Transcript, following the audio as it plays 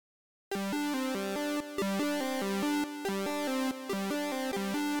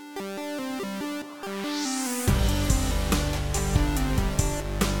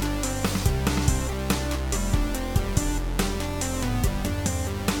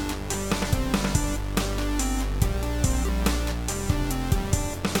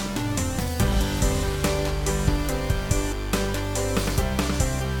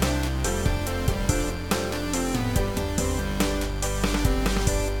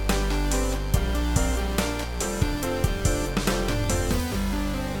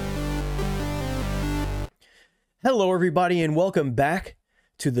Hello, everybody, and welcome back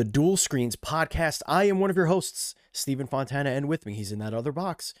to the Dual Screens podcast. I am one of your hosts, Stephen Fontana, and with me, he's in that other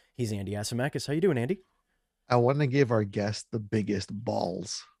box. He's Andy Asimakis. How you doing, Andy? I want to give our guest the biggest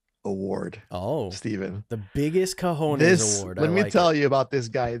balls award. Oh, Stephen. the biggest cojones award. Let me tell you about this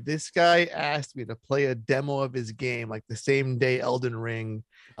guy. This guy asked me to play a demo of his game like the same day Elden Ring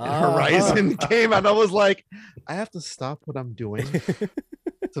and Horizon came out. I was like, I have to stop what I'm doing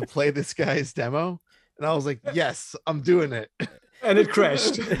to play this guy's demo. And I was like, yes, I'm doing it. And it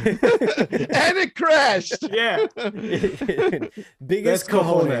crashed. And it crashed. Yeah. Biggest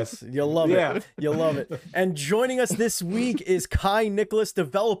cojones. You'll love it. You'll love it. And joining us this week is Niklas,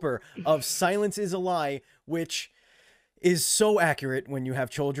 developer of Silence is a Lie, which is so accurate when you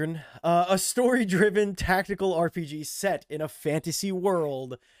have children. A story-driven tactical RPG set in a fantasy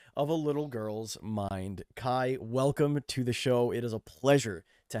world of a little girl's mind. Kai, welcome to the show. It is a pleasure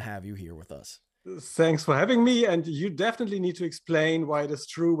to have you here with us. Thanks for having me. And you definitely need to explain why it is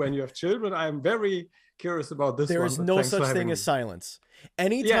true when you have children. I'm very curious about this. There is no such thing as silence.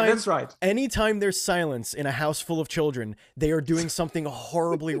 Anytime, yeah, that's right. Anytime there's silence in a house full of children, they are doing something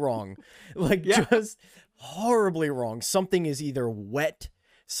horribly wrong. Just horribly wrong. Something is either wet,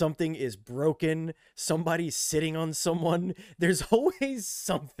 something is broken, somebody's sitting on someone. There's always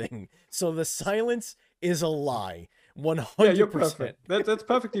something. So the silence is a lie. 100%. Yeah, you're perfect. That's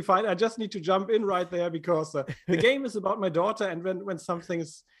perfectly fine. I just need to jump in right there because the game is about my daughter, and when something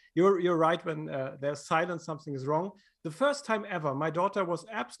is, you're right, when there's silence, something is wrong. The first time ever, my daughter was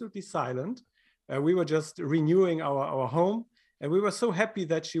absolutely silent. We were just renewing our home, and we were so happy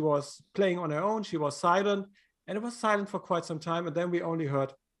that she was playing on her own. She was silent, and it was silent for quite some time, and then we only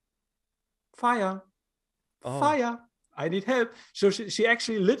heard fire, fire. I need help. So she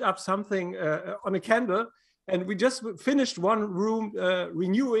actually lit up something on a candle. And we just finished one room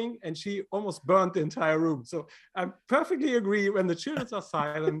renewing, and she almost burned the entire room. So I perfectly agree. When the children are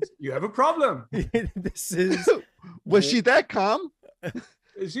silent, you have a problem. Was she that calm?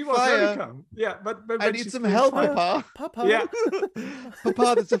 She was very calm. Yeah, but I need some help, Papa. Papa. Yeah,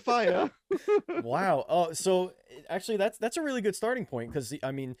 Papa, there's a fire. Wow. Oh, so actually, that's a really good starting point, because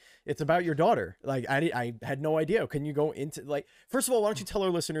I mean, it's about your daughter. Like, I had no idea. Can you go into, like, first of all, why don't you tell our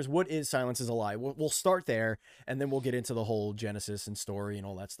listeners what is Silence is a Lie? We'll start there, and then we'll get into the whole genesis and story and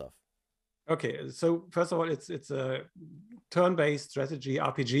all that stuff. Okay, so first of all, it's a turn-based strategy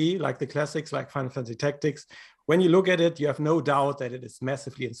RPG, like the classics, like Final Fantasy Tactics. When you look at it, you have no doubt that it is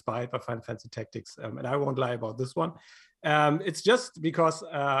massively inspired by Final Fantasy Tactics, and I won't lie about this one. It's just because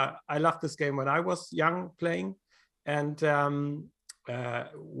I loved this game when I was young playing, and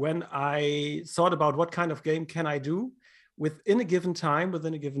when I thought about what kind of game can I do within a given time,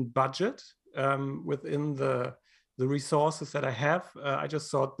 within a given budget, within the resources that I have, I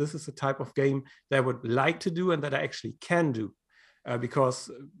just thought this is the type of game that I would like to do and that I actually can do. Because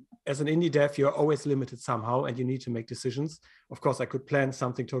as an indie dev, you're always limited somehow and you need to make decisions. Of course, I could plan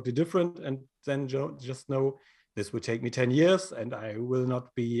something totally different and then just know this would take me 10 years and I will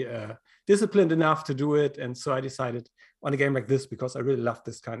not be disciplined enough to do it. And so I decided on a game like this because I really love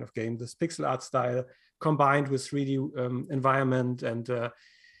this kind of game, this pixel art style combined with 3D environment and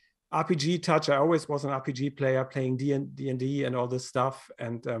RPG touch. I always was an RPG player playing D&D and all this stuff.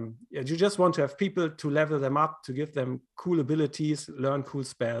 And you just want to have people to level them up, to give them cool abilities, learn cool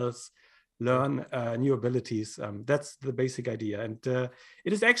spells, learn new abilities. That's the basic idea. And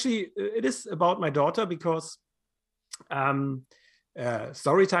it is about my daughter because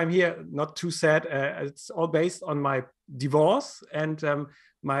story time here, not too sad. It's all based on my divorce. And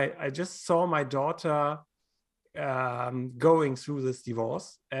I just saw my daughter going through this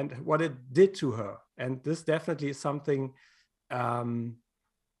divorce and what it did to her, and this definitely is something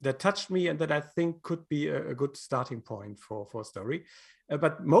that touched me and that I think could be a good starting point for a story.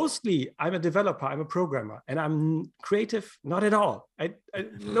 But mostly I'm a developer, I'm a programmer, and I'm creative not at all. I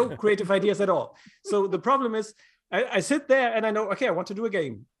no creative ideas at all. So the problem is I sit there and I know, okay, I want to do a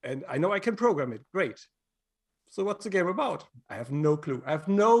game and I know I can program it, great. So what's the game about? I have no clue.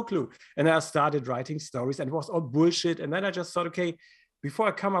 And I started writing stories and it was all bullshit. And then I just thought, okay, before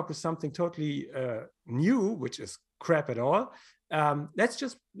I come up with something totally new, which is crap at all, let's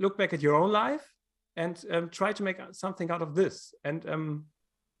just look back at your own life and try to make something out of this. And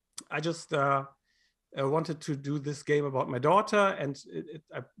I just wanted to do this game about my daughter, and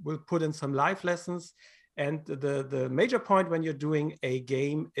I will put in some life lessons. And the major point when you're doing a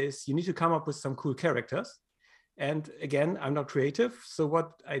game is you need to come up with some cool characters. And again, I'm not creative. So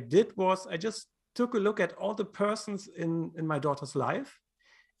what I did was I just took a look at all the persons in my daughter's life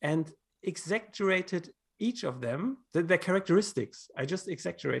and exaggerated each of them, their characteristics. I just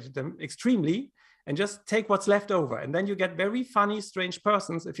exaggerated them extremely and just take what's left over. And then you get very funny, strange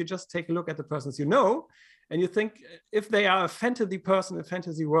persons if you just take a look at the persons you know, and you think if they are a fantasy person, a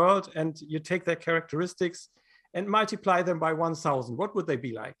fantasy world, and you take their characteristics and multiply them by 1,000, what would they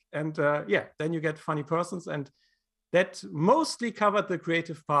be like? And yeah, then you get funny persons. And that mostly covered the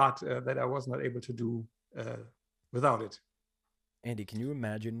creative part that I was not able to do without it. Andy, can you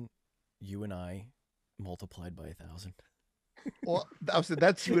imagine you and I multiplied by 1,000? Well,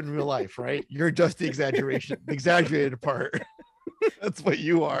 that's you in real life, right? You're just the exaggerated part. That's what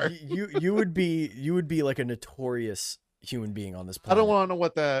you are. You would be like a notorious human being on this planet. I don't want to know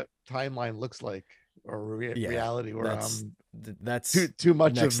what that timeline looks like or reality, or that's too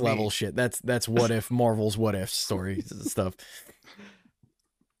much next of level me. shit. That's what if Marvel's what if stories and stuff.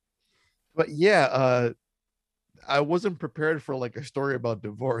 But yeah, I wasn't prepared for like a story about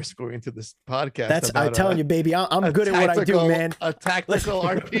divorce going into this podcast. I'm telling you, baby, I'm good at what I do, man. A tactical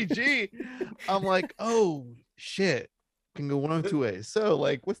RPG. I'm like, oh shit, can go one of two ways. So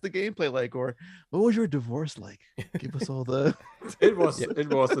like, what's the gameplay like, or what was your divorce like? Give us all the. It was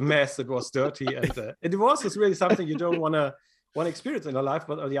a mess. It was dirty, and divorce is really something you don't want to experience in your life.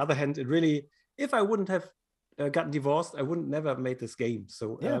 But on the other hand, it really, if I wouldn't have gotten divorced, I wouldn't never have made this game.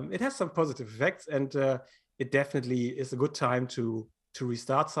 So it has some positive effects, and it definitely is a good time to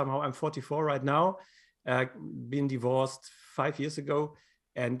restart somehow. I'm 44 right now, been divorced 5 years ago,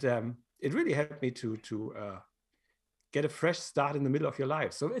 and it really helped me to get a fresh start in the middle of your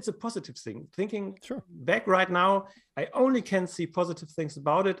life. So it's a positive thing. Thinking back right now, I only can see positive things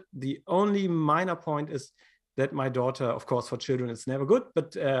about it. The only minor point is that my daughter, of course, for children, it's never good,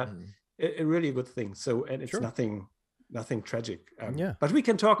 but a really good thing. So, and it's nothing tragic. But we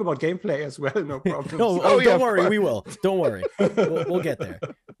can talk about gameplay as well, no problem. Don't worry, we will. Don't worry, we'll get there.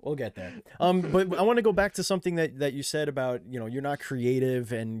 We'll get there. But I want to go back to something that you said about, you're not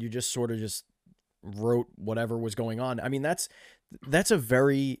creative and you just sort of just wrote whatever was going on. I mean, that's what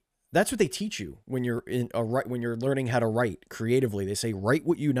they teach you when you're when you're learning how to write creatively. They say, write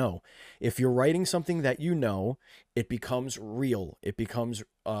what you know. If you're writing something that you know, it becomes real. It becomes,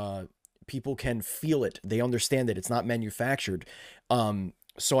 people can feel it. They understand it. It's not manufactured.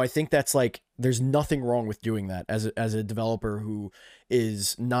 So I think that's like, there's nothing wrong with doing that as a developer who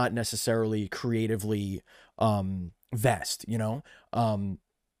is not necessarily creatively vast,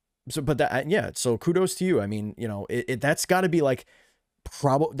 so kudos to you. I mean, that's got to be like,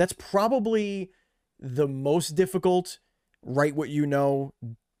 that's probably the most difficult write what you know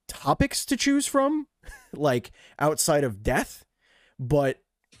topics to choose from, like outside of death, but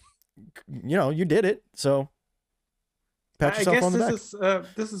you did it, so pat yourself on the back.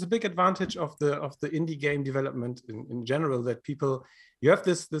 This is a big advantage of the indie game development in general, that you have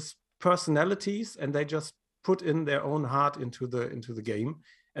this personalities, and they just put in their own heart into the game.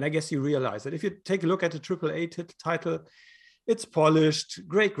 And I guess you realize that if you take a look at a AAA title, it's polished,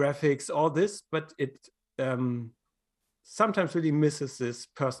 great graphics, all this, but it sometimes really misses this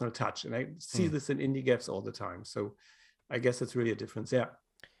personal touch. And I see this in indie games all the time. So I guess it's really a difference. Yeah.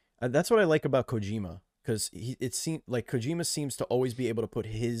 That's what I like about Kojima, because it seems like Kojima seems to always be able to put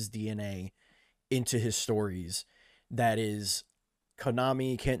his DNA into his stories. That is,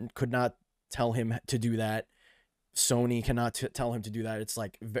 Konami could not tell him to do that. Sony cannot tell him to do that. It's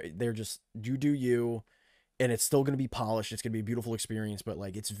like, they're just, you do you, and it's still going to be polished. It's going to be a beautiful experience, but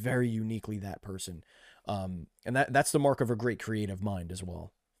like, it's very uniquely that person. And that's the mark of a great creative mind as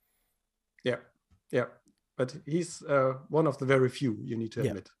well. Yeah. Yeah. But he's one of the very few, you need to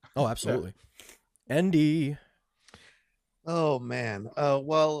admit. Oh, absolutely. Andy. Oh man.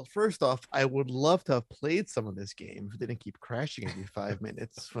 Well, first off, I would love to have played some of this game if it didn't keep crashing every 5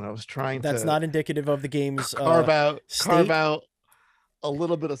 minutes when I was trying That's not indicative of the game's carve out a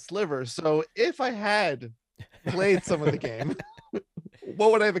little bit of sliver. So if I had played some of the game,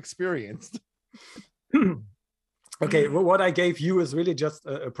 what would I have experienced? Okay, well, what I gave you is really just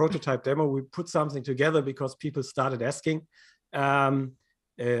a prototype demo. We put something together because people started asking.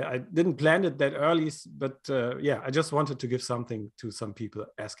 I didn't plan it that early, but I just wanted to give something to some people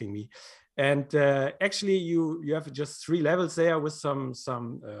asking me. And actually, you have just 3 levels there with some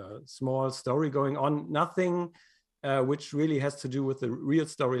small story going on. Nothing which really has to do with the real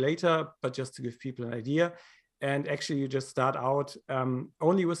story later, but just to give people an idea. And actually, you just start out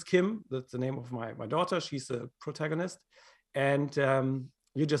only with Kim. That's the name of my daughter. She's a protagonist. And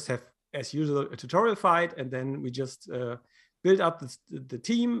you just have, as usual, a tutorial fight. And then we just build up the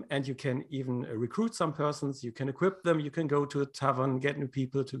team. And you can even recruit some persons. You can equip them. You can go to a tavern, get new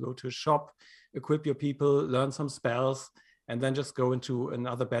people, to go to a shop, equip your people, learn some spells, and then just go into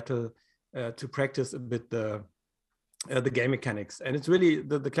another battle to practice a bit the game mechanics. And it's really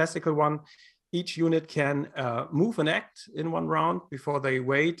the classical one. Each unit can move and act in one round before they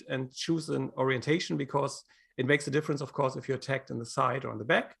wait and choose an orientation, because it makes a difference, of course, if you're attacked in the side or on the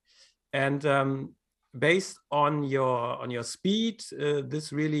back. And based on your speed,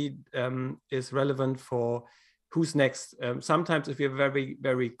 this really is relevant for who's next. Sometimes if you're very,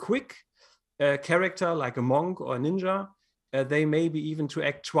 very quick character, like a monk or a ninja, they may be even to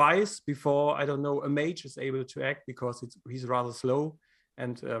act twice before, I don't know, a mage is able to act, because he's rather slow.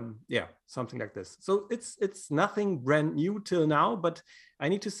 And yeah, something like this. So it's nothing brand new till now, but I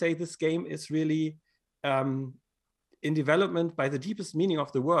need to say this game is really in development by the deepest meaning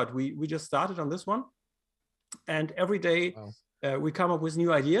of the word. We just started on this one, and every day we come up with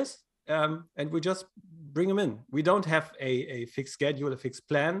new ideas, and we just bring them in. We don't have a fixed schedule, a fixed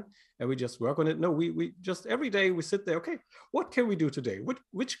plan, and we just work on it. No, we just every day we sit there. Okay, what can we do today?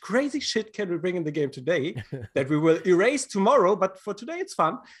 Which crazy shit can we bring in the game today that we will erase tomorrow? But for today, it's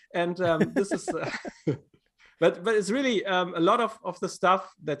fun. And this is, but it's really a lot of the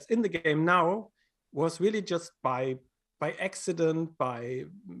stuff that's in the game now was really just by accident, by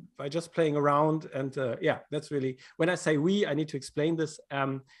just playing around. And yeah, that's really, when I say we, I need to explain this.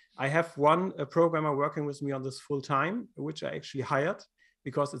 I have one programmer working with me on this full time, which I actually hired,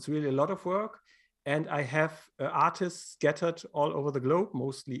 because it's really a lot of work. And I have artists scattered all over the globe,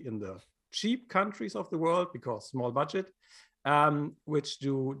 mostly in the cheap countries of the world, because small budget, which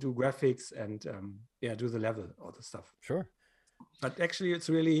do graphics and yeah, do the level, all the stuff. Sure. But actually it's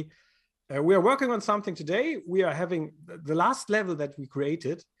really, we are working on something today. We are having the last level that we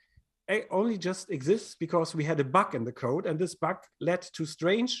created only just exists because we had a bug in the code, and this bug led to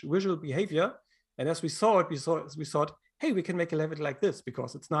strange visual behavior. And as we saw it, we thought, hey, we can make a level like this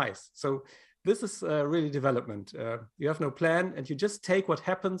because it's nice. So this is really development. You have no plan, and you just take what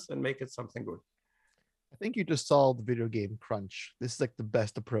happens and make it something good. I think you just solved the video game crunch. This is like the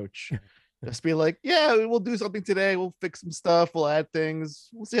best approach. Just be like, yeah, we'll do something today. We'll fix some stuff. We'll add things.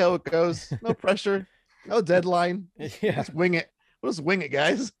 We'll see how it goes. No pressure. No deadline. Yeah. Just wing it. We'll just wing it,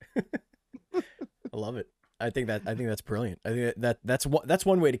 guys. I love it. I think that's brilliant. I think that's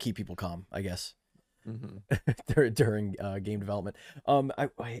one way to keep people calm, I guess. Mm-hmm. during game development.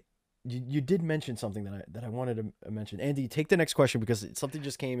 You did mention something that I wanted to mention. Andy, take the next question, because something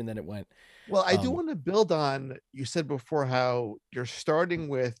just came and then it went. Well, I do want to build on, you said before how you're starting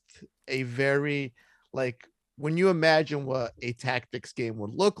with a very, like, when you imagine what a tactics game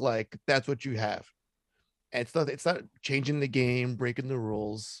would look like, that's what you have. And it's not changing the game, breaking the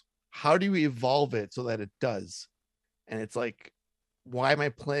rules. How do you evolve it so that it does? And it's like, why am I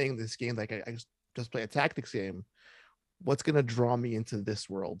playing this game? Like I just play a tactics game. What's going to draw me into this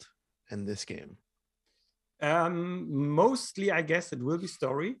world and this game? Mostly, I guess it will be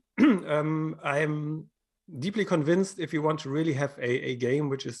story. I'm deeply convinced if you want to really have a game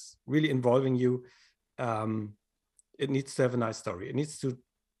which is really involving you, it needs to have a nice story. It needs to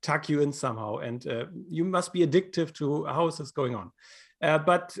tuck you in somehow, and you must be addictive to how is this going on.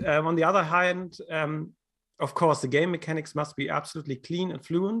 But on the other hand, of course, the game mechanics must be absolutely clean and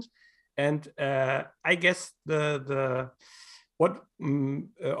fluent. And I guess what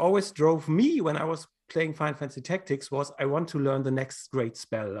always drove me when I was playing Final Fantasy Tactics was I want to learn the next great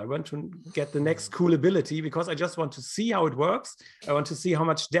spell. I want to get the next cool ability, because I just want to see how it works. I want to see how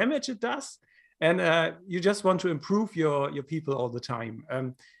much damage it does. And you just want to improve your people all the time.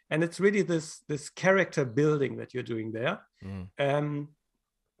 And it's really this character building that you're doing there.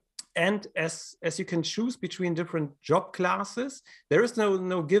 And as you can choose between different job classes, there is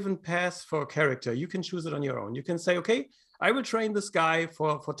no given path for a character. You can choose it on your own. You can say, okay, I will train this guy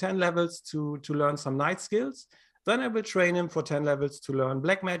for 10 levels to learn some knight skills. Then I will train him for 10 levels to learn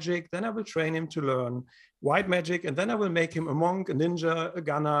black magic. Then I will train him to learn white magic. And then I will make him a monk, a ninja, a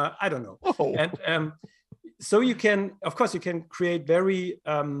gunner, I don't know. Oh. And so you can, of course, you can create very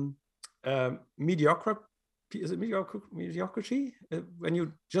mediocre. Is it mediocrity? When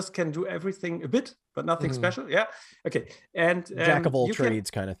you just can do everything a bit, but nothing special? Yeah. Okay. And jack of all trades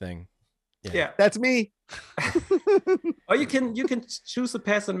kind of thing. Yeah. That's me. Or you can choose a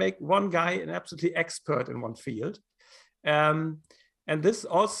path and make one guy an absolutely expert in one field. And this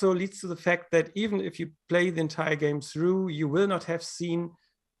also leads to the fact that even if you play the entire game through, you will not have seen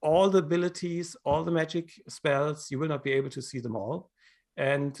all the abilities, all the magic spells. You will not be able to see them all.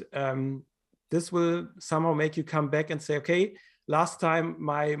 And this will somehow make you come back and say, okay, last time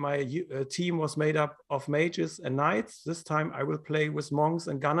my team was made up of mages and knights. This time I will play with monks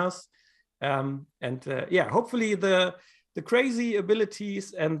and gunners. Yeah, hopefully the crazy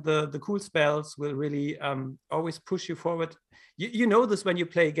abilities and the cool spells will really always push you forward. You know this when you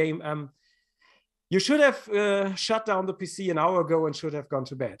play a game. you should have shut down the PC an hour ago and should have gone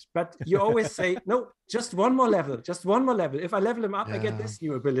to bed. But you always say, no, just one more level, just one more level. If I level him up, I get this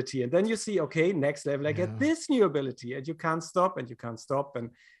new ability. And then you see, okay, next level, I get this new ability. And you can't stop and you can't stop. And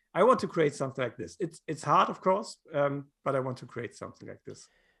I want to create something like this. It's hard, of course, but I want to create something like this.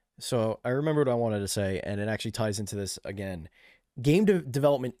 So I remember what I wanted to say, and it actually ties into this again. Game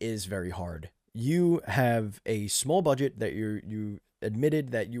development is very hard. You have a small budget that you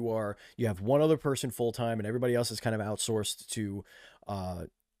admitted that you have one other person full-time and everybody else is kind of outsourced to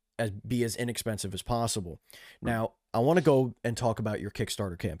be as inexpensive as possible. Now, I want to go and talk about your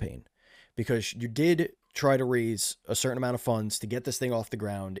Kickstarter campaign, because you did try to raise a certain amount of funds to get this thing off the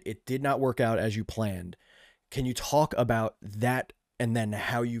ground. It did not work out as you planned. Can you talk about that and then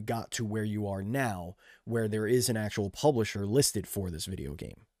how you got to where you are now, where there is an actual publisher listed for this video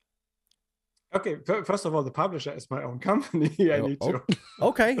game? Okay, first of all, the publisher is my own company. I need to.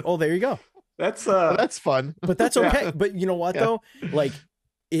 Okay, well, there you go. That's fun. But that's okay. Yeah. But you know what, though? Like,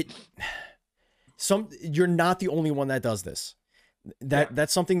 you're not the only one that does this.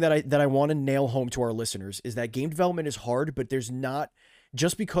 That's something that I want to nail home to our listeners, is that game development is hard, but there's not,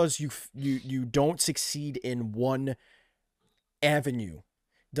 just because you don't succeed in one avenue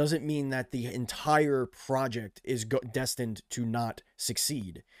doesn't mean that the entire project is destined to not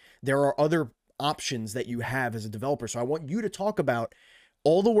succeed. There are other options that you have as a developer. So I want you to talk about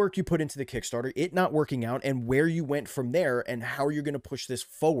all the work you put into the Kickstarter, it not working out, and where you went from there and how you're going to push this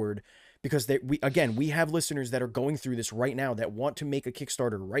forward. Because we have listeners that are going through this right now that want to make a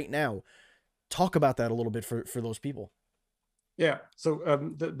Kickstarter right now. Talk about that a little bit for those people. Yeah. So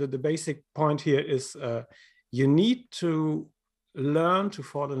the basic point here is you need to learn to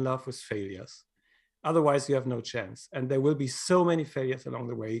fall in love with failures. Otherwise, you have no chance. And there will be so many failures along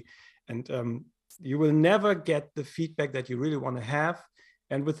the way. And you will never get the feedback that you really want to have.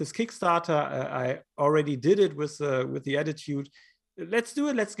 And with this Kickstarter, I already did it with the attitude, let's do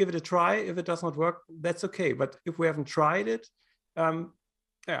it, let's give it a try. If it does not work, that's okay. But if we haven't tried it,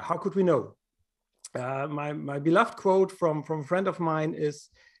 how could we know? My beloved quote from a friend of mine is,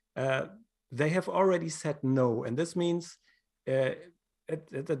 they have already said no. And this means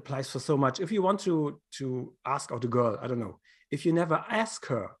it applies for so much. If you want to ask out a girl, I don't know, if you never ask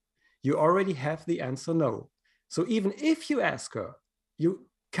her, you already have the answer no. So even if you ask her, you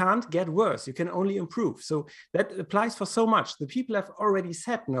can't get worse. You can only improve. So that applies for so much. The people have already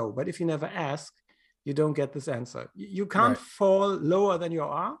said no, but if you never ask, you don't get this answer. You can't fall lower than you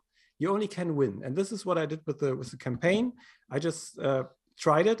are. You only can win. And this is what I did with the campaign. I just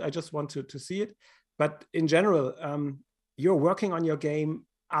tried it. I just want to see it. But in general, you're working on your game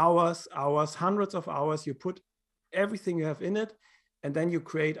hours, hundreds of hours. You put everything you have in it, and then you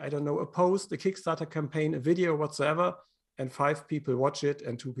create, I don't know, a post, a Kickstarter campaign, a video, whatsoever, and 5 people watch it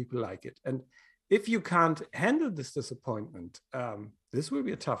and 2 people like it. And if you can't handle this disappointment, this will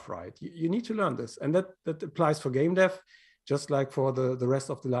be a tough ride. You need to learn this. And that applies for game dev, just like for the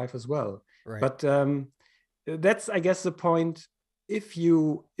rest of the life as well. Right. But that's, I guess, the point. If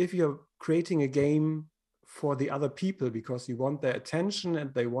you're creating a game for the other people because you want their attention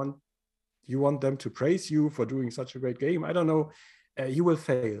and you want them to praise you for doing such a great game, I don't know, you will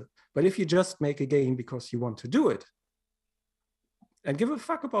fail. But if you just make a game because you want to do it and give a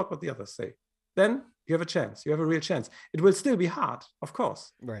fuck about what the others say, then you have a chance. You have a real chance. It will still be hard, of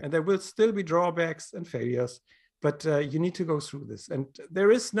course. Right. And there will still be drawbacks and failures, but you need to go through this. And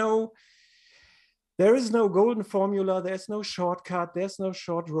there is no golden formula. There's no shortcut. There's no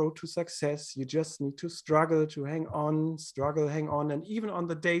short road to success. You just need to struggle to hang on. And even on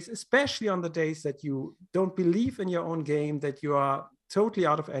the days, especially on the days that you don't believe in your own game, that you are totally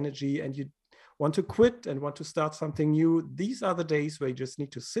out of energy and you want to quit and want to start something new, these are the days where you just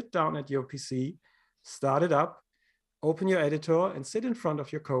need to sit down at your PC, start it up, open your editor and sit in front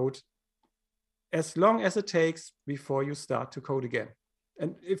of your code as long as it takes before you start to code again.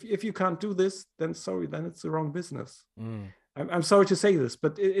 And if you can't do this, then sorry, then it's the wrong business. I'm sorry to say this,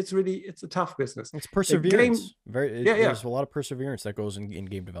 but it's a tough business. It's perseverance. There's a lot of perseverance that goes in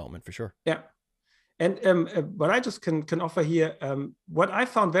game development for sure. Yeah. And what I just can offer here, what I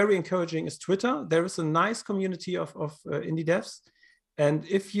found very encouraging is Twitter. There is a nice community of indie devs. And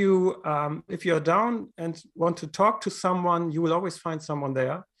if you're down and want to talk to someone, you will always find someone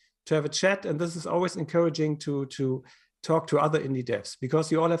there to have a chat. And this is always encouraging to talk to other indie devs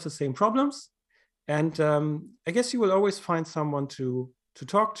because you all have the same problems. And I guess you will always find someone to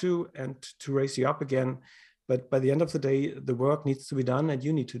talk to and to raise you up again. But by the end of the day, the work needs to be done and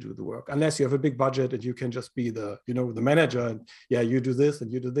you need to do the work. Unless you have a big budget and you can just be the manager and you do this and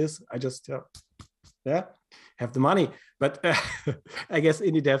you do this. have the money. But I guess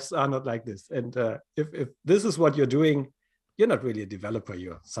indie devs are not like this. And if this is what you're doing, you're not really a developer,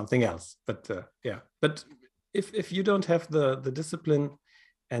 you're something else. But yeah, but if you don't have the discipline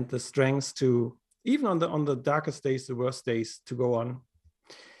and the strengths to, even on the darkest days, the worst days, to go on,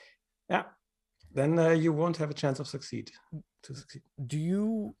 yeah, then you won't have a chance of succeed.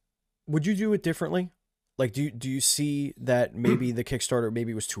 Would you do it differently? Like, do you see that maybe the Kickstarter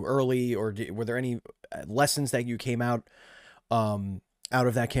maybe was too early, or were there any lessons that you came out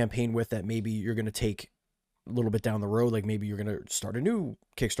of that campaign with that maybe you're going to take a little bit down the road? Like maybe you're going to start a new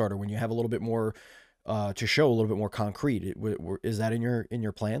Kickstarter when you have a little bit more to show, a little bit more concrete. Is that in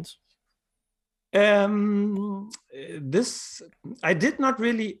your plans? This, I did not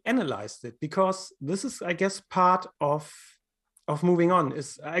really analyze it, because this is, I guess, part of moving on.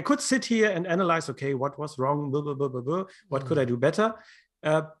 Is I could sit here and analyze, okay, what was wrong, blah, blah, blah, blah, blah. What could I do better?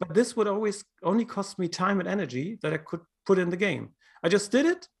 But this would always only cost me time and energy that I could put in the game. I just did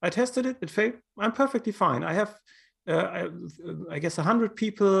it, I tested it, it failed, I'm perfectly fine. I have I guess 100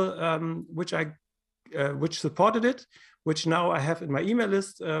 people which supported it, which now I have in my email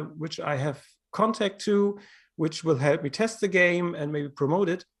list, which I have contact to, which will help me test the game and maybe promote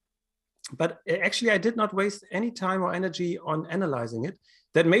it. But actually, I did not waste any time or energy on analyzing it.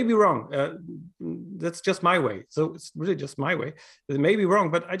 That may be wrong. That's just my way. So it's really just my way. It may be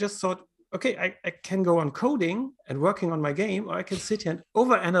wrong, but I just thought, okay, I can go on coding and working on my game, or I can sit here and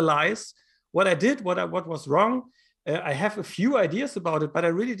overanalyze what I did, what was wrong. I have a few ideas about it, but I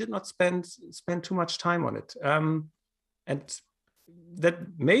really did not spend too much time on it. And that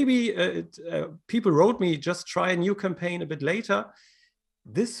maybe people wrote me, just try a new campaign a bit later.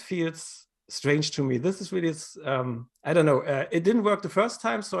 This feels strange to me. This is really, I don't know. It didn't work the first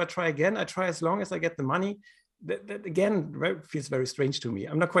time, so I try again. I try as long as I get the money. That again feels very strange to me.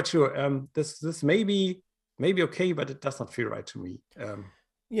 I'm not quite sure. This may be okay, but it does not feel right to me.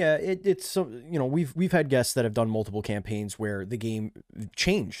 Yeah, it's so, you know, we've had guests that have done multiple campaigns where the game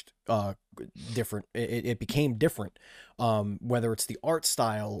changed different. It became different, whether it's the art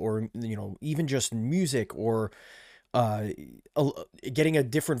style or, you know, even just music, or getting a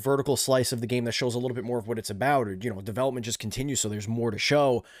different vertical slice of the game that shows a little bit more of what it's about, or, you know, development just continues, so there's more to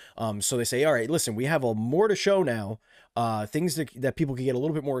show. So they say, all right, listen, we have more to show now, things that people can get a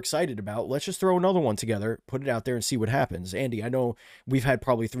little bit more excited about. Let's just throw another one together, put it out there, and see what happens. Andy, I know we've had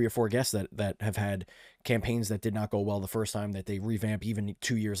probably 3 or 4 guests that have had campaigns that did not go well the first time, that they revamp even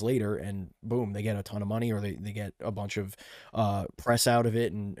 2 years later, and boom, they get a ton of money, or they get a bunch of press out of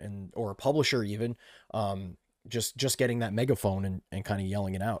it, and or a publisher even. Just getting that megaphone and kind of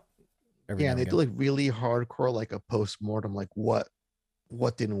yelling it out. Yeah, and they do like really hardcore, like a post-mortem, like what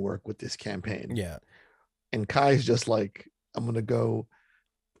didn't work with this campaign. Yeah. And Kai's just like, I'm gonna go,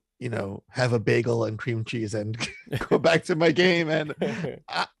 you know, have a bagel and cream cheese and go back to my game, and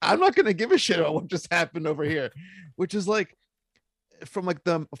I'm not gonna give a shit about what just happened over here, which is like, from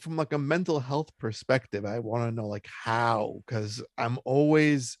a mental health perspective, I want to know like how, because I'm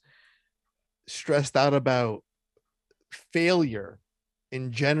always stressed out about failure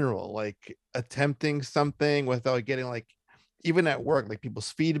in general, like attempting something without getting, like, even at work, like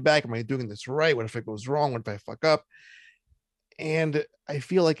people's feedback. Am I doing this right? What if it goes wrong? What if I fuck up? And I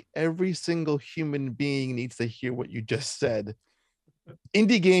feel like every single human being needs to hear what you just said.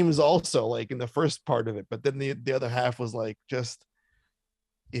 Indie games also, like in the first part of it, but then the other half was like, just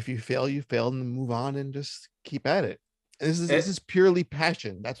if you fail, you fail, and move on and just keep at it. And this is purely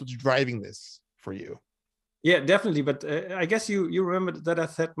passion. That's what's driving this for you. Yeah, definitely. But I guess you remember that I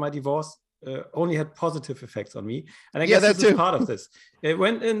said my divorce only had positive effects on me, and I guess this is part of this.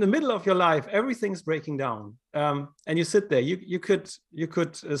 When in the middle of your life everything's breaking down, and you sit there, you could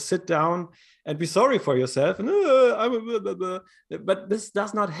sit down and be sorry for yourself, and but this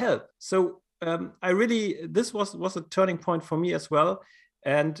does not help. So this was a turning point for me as well,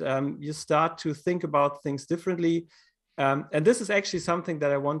 and you start to think about things differently. And this is actually something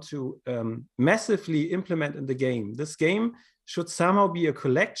that I want to massively implement in the game. This game should somehow be a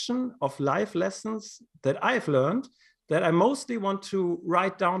collection of life lessons that I've learned, that I mostly want to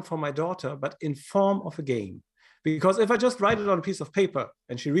write down for my daughter, but in form of a game. Because if I just write it on a piece of paper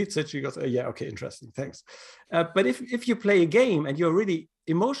and she reads it, she goes, oh, yeah, okay, interesting, thanks. But if you play a game and you're really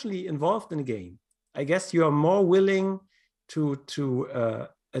emotionally involved in a game, I guess you are more willing to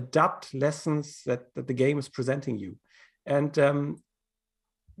adapt lessons that the game is presenting you. And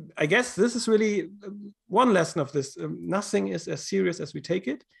I guess this is really one lesson of this. Nothing is as serious as we take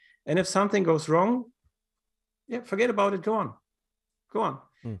it. And if something goes wrong, yeah, forget about it. Go on.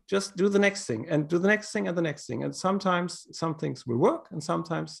 Just do the next thing, and do the next thing and the next thing. And sometimes some things will work, and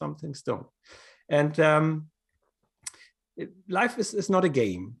sometimes some things don't. And life is not a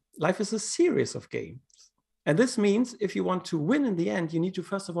game. Life is a series of games. And this means if you want to win in the end, you need to,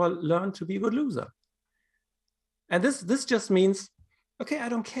 first of all, learn to be a good loser. And this just means, okay, I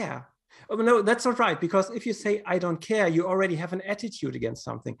don't care. Oh, no, that's not right. Because if you say, I don't care, you already have an attitude against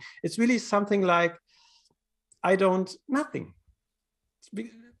something. It's really something like, nothing.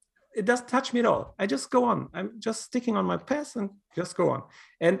 It doesn't touch me at all. I just go on. I'm just sticking on my path and just go on.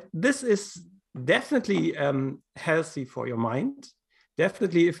 And this is definitely healthy for your mind.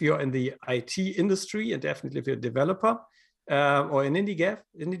 Definitely if you're in the IT industry, and definitely if you're a developer or an indie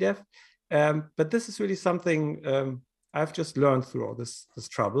dev. But this is really something I've just learned through all this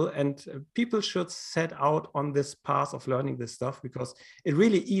trouble. And people should set out on this path of learning this stuff because it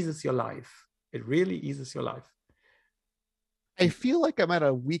really eases your life. It really eases your life. I feel like I'm at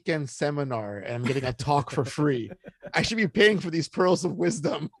a weekend seminar and I'm getting a talk for free. I should be paying for these pearls of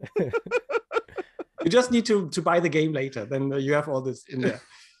wisdom. You just need to buy the game later. Then you have all this in there.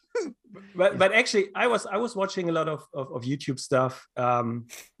 But actually, I was watching a lot of YouTube stuff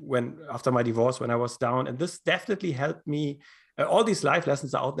after my divorce when I was down, and this definitely helped me. All these life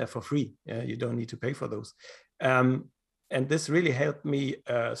lessons are out there for free. You don't need to pay for those. And this really helped me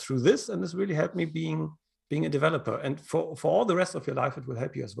through this, and this really helped me being a developer. And for all the rest of your life, it will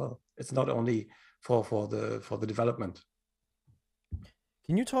help you as well. It's not only for the development.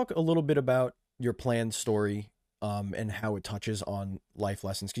 Can you talk a little bit about your planned story and how it touches on life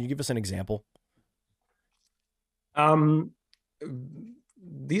lessons? Can you give us an example?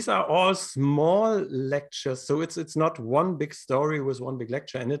 These are all small lectures, so it's not one big story with one big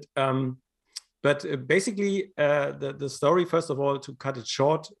lecture in it. But basically, the story, first of all, to cut it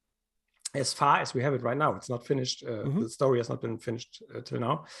short, as far as we have it right now, it's not finished. The story has not been finished till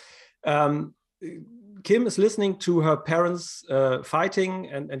now. Kim is listening to her parents fighting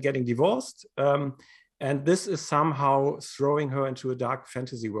and getting divorced. And this is somehow throwing her into a dark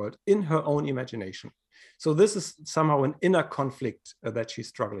fantasy world in her own imagination. So this is somehow an inner conflict that she's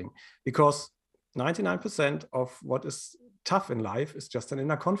struggling, because 99% of what is tough in life is just an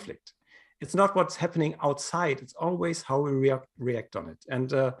inner conflict. It's not what's happening outside. It's always how we react on it.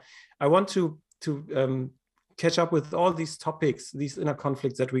 And I want to catch up with all these topics, these inner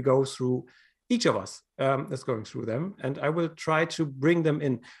conflicts that we go through. Each of us is going through them, and I will try to bring them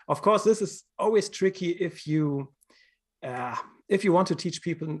in. Of course, this is always tricky if you want to teach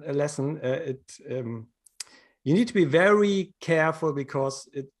people a lesson. You need to be very careful, because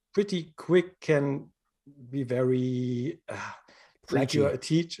it pretty quick can be very like you're a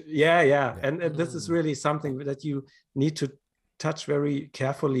teacher. Yeah. And this is really something that you need to touch very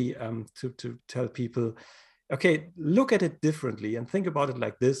carefully to tell people, okay, look at it differently and think about it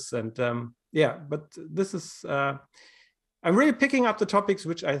like this. And but this is, I'm really picking up the topics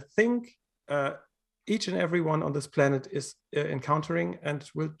which I think each and everyone on this planet is encountering, and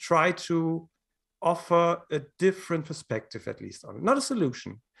will try to offer a different perspective, at least on it. Not a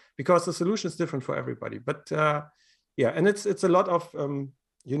solution, because the solution is different for everybody. But and it's a lot of,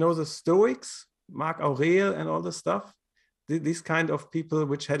 the Stoics, Marc Aurel and all this stuff, these kind of people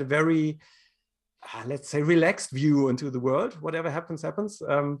which had a very, let's say, relaxed view into the world. Whatever happens, happens.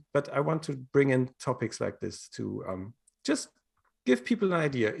 But I want to bring in topics like this to just give people an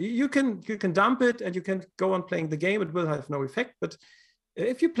idea. You can dump it and you can go on playing the game. It will have no effect. But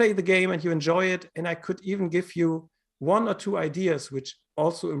if you play the game and you enjoy it, and I could even give you 1 or 2 ideas which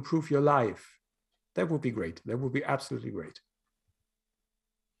also improve your life, that would be great. That would be absolutely great.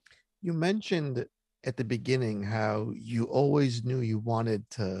 You mentioned at the beginning how you always knew you wanted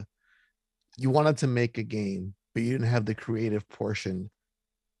to make a game, but you didn't have the creative portion,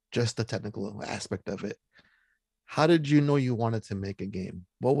 just the technical aspect of it. How did you know you wanted to make a game?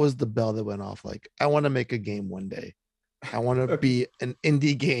 What was the bell that went off? Like, I want to make a game one day. I want to be an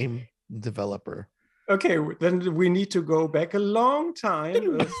indie game developer. Okay, then we need to go back a long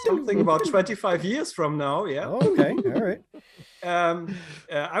time, something about 25 years from now. Yeah. Okay. All right.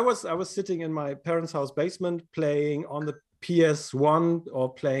 I was sitting in my parents' house basement playing on the PS1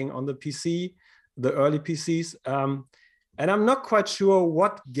 or playing on the PC, the early PCs. And I'm not quite sure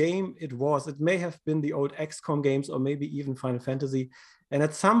what game it was. It may have been the old XCOM games, or maybe even Final Fantasy. And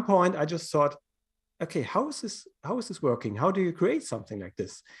at some point I just thought, okay, how is this working? How do you create something like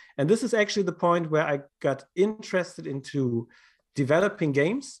this? And this is actually the point where I got interested into developing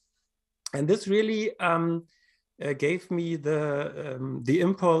games. And this really gave me the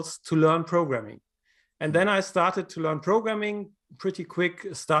impulse to learn programming. And then I started to learn programming pretty quick,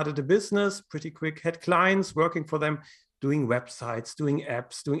 started a business pretty quick, had clients, working for them, doing websites, doing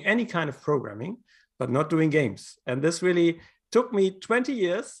apps, doing any kind of programming, but not doing games. And this really took me 20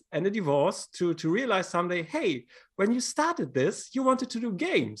 years and a divorce to realize someday, hey, when you started this, you wanted to do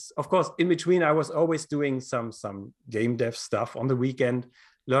games. Of course, in between, I was always doing some game dev stuff on the weekend,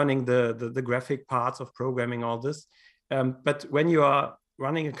 learning the graphic parts of programming, all this. But when you are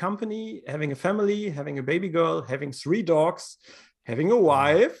running a company, having a family, having a baby girl, having 3 dogs, having a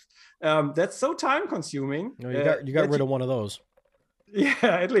wife, that's so time consuming. No, you got rid of one of those. Yeah,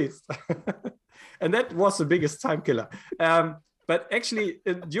 at least. And that was the biggest time killer. But actually,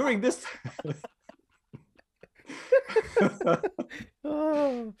 during this...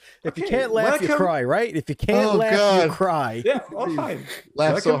 If you can't laugh, you cry, right? If you can't laugh, you cry. Yeah, all fine.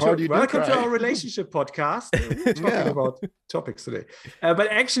 Laugh so hard you do Welcome cry. to our relationship podcast. We're talking about topics today. But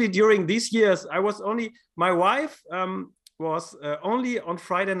actually, during these years, my wife was only on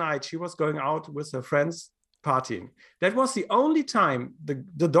Friday night. She was going out with her friends partying. That was the only time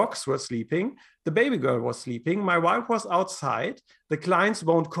the dogs were sleeping. The baby girl was sleeping. My wife was outside. The clients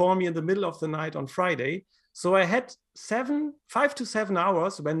won't call me in the middle of the night on Friday. So I had 5 to 7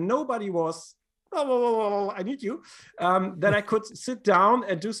 hours when nobody was, I need you, that I could sit down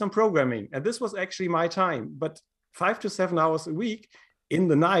and do some programming. And this was actually my time. But 5 to 7 hours a week in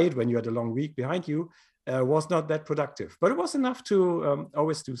the night, when you had a long week behind you, was not that productive. But it was enough to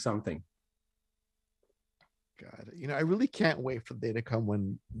always do something. God, I really can't wait for the day to come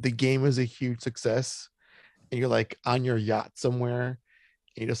when the game is a huge success and you're like on your yacht somewhere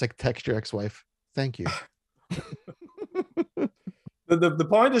and you just like text your ex-wife, thank you. The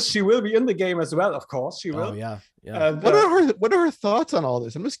point is she will be in the game as well, of course. She will. Oh, yeah. And, what are her thoughts on all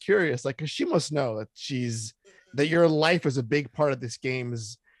this? I'm just curious, like, because she must know that your life is a big part of this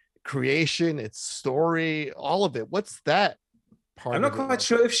game's creation, its story, all of it. What's that part? I'm not quite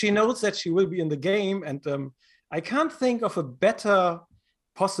sure if she knows that she will be in the game, and I can't think of a better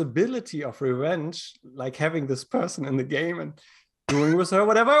possibility of revenge like having this person in the game and doing with her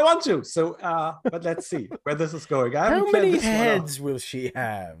whatever I want to. So, but let's see where this is going. How many heads will she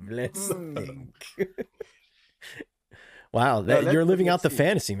have? Let's think. Wow, you're living out the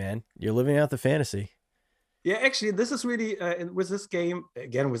fantasy, man. You're living out the fantasy. Yeah, actually, this is really, with this game,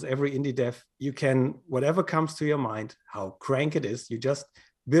 again, with every indie dev, you can, whatever comes to your mind, how crank it is, you just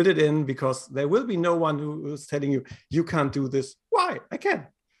build it in, because there will be no one who's telling you, you can't do this. Why? I can.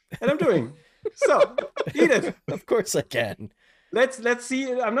 And I'm doing. So, eat it. Of course I can. Let's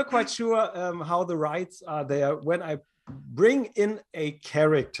see. I'm not quite sure how the rights are there. When I bring in a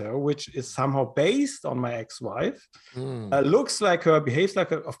character which is somehow based on my ex-wife, looks like her, behaves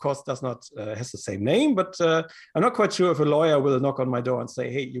like her, of course does not has the same name, but I'm not quite sure if a lawyer will knock on my door and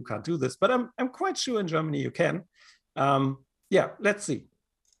say, hey, you can't do this, but I'm quite sure in Germany you can. Yeah, let's see.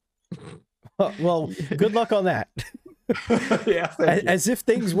 Well, good luck on that. Yeah, as if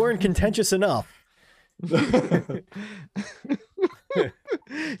things weren't contentious enough.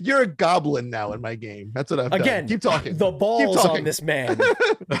 You're a goblin now in my game. That's what I've done. Keep talking. The balls on this man.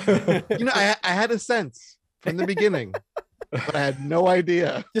 I had a sense from the beginning, but I had no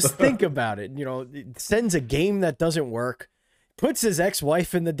idea. Just think about it. Sends a game that doesn't work, puts his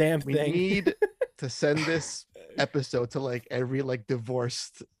ex-wife in the damn thing. We need to send this episode to like every like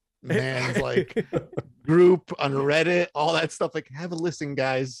divorced man's like group on Reddit, all that stuff. Like, have a listen,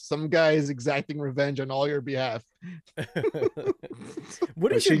 guys. Some guy's exacting revenge on all your behalf.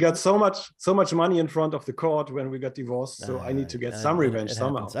 She got so much money in front of the court when we got divorced, so I need to get some revenge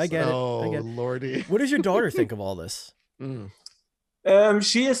somehow. I get it. Oh, Lordy. What does your daughter think of all this?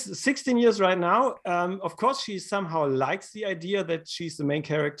 She is 16 years right now. Of course, she somehow likes the idea that she's the main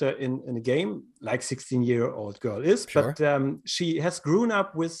character in a game, like 16-year-old girl is. Sure. But she has grown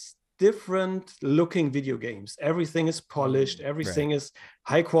up with different looking video games. Everything is polished. Everything is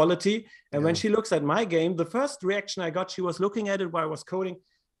high quality. And when she looks at my game, the first reaction I got, she was looking at it while I was coding.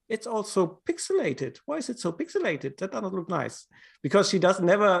 It's also pixelated. Why is it so pixelated? That doesn't look nice. Because she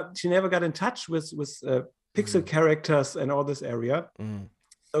never got in touch with pixel characters and all this area.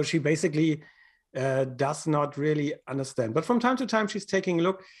 So she basically does not really understand. But from time to time, she's taking a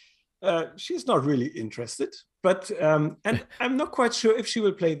look. She's not really interested, but and I'm not quite sure if she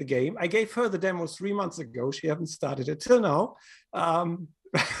will play the game. I gave her the demo 3 months ago. She hasn't started it till now.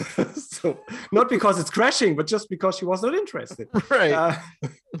 So not because it's crashing, but just because she was not interested. Right.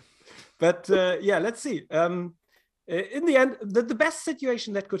 But yeah, let's see. In the end, the best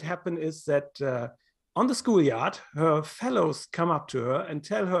situation that could happen is that on the schoolyard, her fellows come up to her and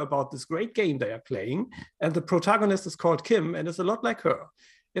tell her about this great game they are playing. And the protagonist is called Kim and is a lot like her.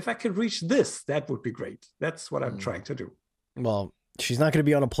 If I could reach this, that would be great. That's what I'm trying to do. Well, She's not going to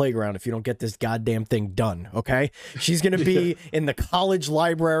be on a playground if you don't get this goddamn thing done, okay? She's going to be in the college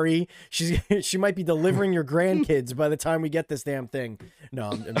library. She might be delivering your grandkids by the time we get this damn thing.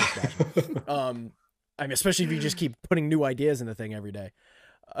 No, I'm just joking. I mean, especially if you just keep putting new ideas in the thing every day.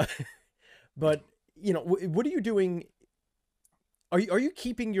 But, you know, what are you doing? Are you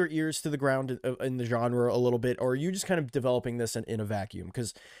keeping your ears to the ground in the genre a little bit, or are you just kind of developing this in a vacuum?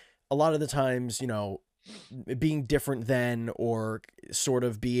 Because a lot of the times, you know, being different than, or sort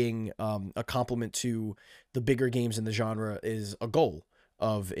of being a complement to the bigger games in the genre is a goal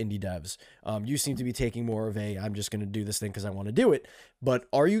of indie devs. You seem to be taking more of a, I'm just going to do this thing because I want to do it. But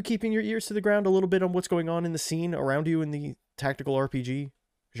are you keeping your ears to the ground a little bit on what's going on in the scene around you in the tactical RPG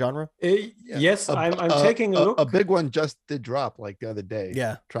genre? Yes, I'm taking a look. A big one just did drop like the other day.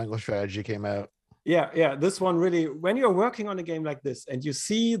 Yeah. Triangle Strategy came out. Yeah. This one really, when you're working on a game like this and you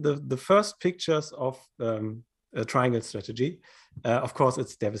see the first pictures of a Triangle Strategy, of course,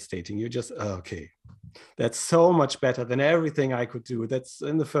 it's devastating. You just, okay, that's so much better than everything I could do. That's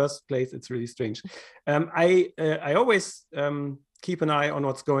in the first place. It's really strange. I always keep an eye on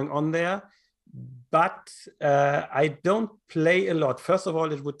what's going on there, but I don't play a lot. First of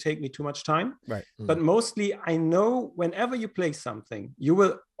all, it would take me too much time. Right. But mostly I know whenever you play something, you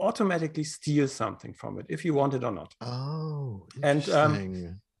will automatically steal something from it if you want it or not. Oh,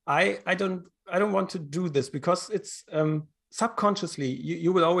 interesting. And I don't want to do this because it's subconsciously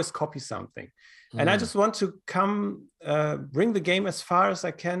you will always copy something. And I just want to bring the game as far as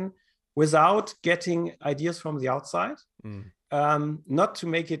I can without getting ideas from the outside. Not to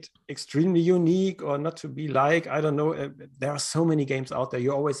make it extremely unique or not to be like, I don't know, there are so many games out there.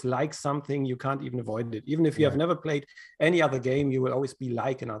 You always like something, you can't even avoid it. Even if you have never played any other game, you will always be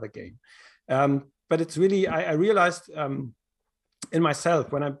like another game. But it's really, I realized in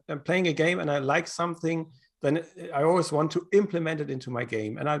myself, when I'm playing a game and I like something, then I always want to implement it into my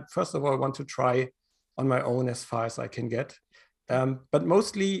game. And I, first of all, want to try on my own as far as I can get. But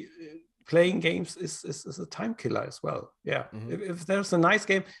mostly, playing games is a time killer as well. Yeah. If there's a nice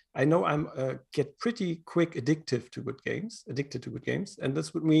game, I know I'm get pretty quick addicted to good games. And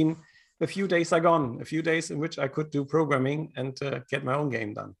this would mean a few days are gone, a few days in which I could do programming and get my own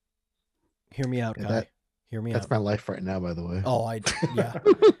game done. Hear me out, Kai. Hear me out. That's my life right now, by the way. Oh, yeah.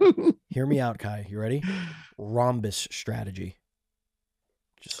 Hear me out, Kai. You ready? Rhombus strategy.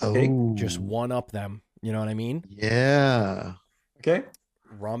 Just one up them. You know what I mean? Yeah. Okay.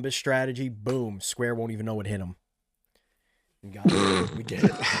 Rhombus strategy, boom. Square won't even know what hit him. We got it. We did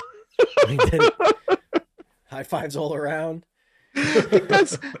it. We did it. High fives all around. I think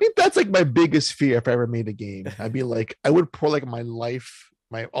that's like my biggest fear if I ever made a game. I'd be like, I would pour like my life,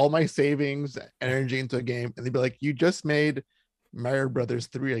 all my savings, energy into a game, and they'd be like, you just made Mario Brothers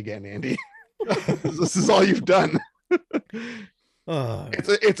 3 again, Andy. This is all you've done.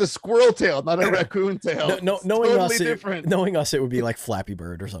 It's a squirrel tail, not a raccoon tail. Knowing us, it would be like Flappy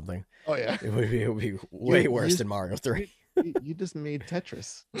Bird or something. Oh yeah, it would be way worse than Mario 3. You just made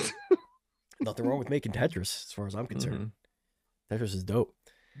Tetris. Nothing wrong with making Tetris, as far as I'm concerned. Tetris is dope.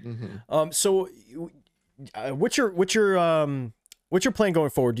 So, what's your plan going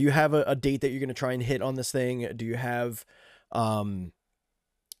forward? Do you have a date that you're going to try and hit on this thing? Do you have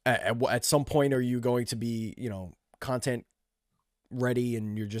at some point are you going to be, you know, content ready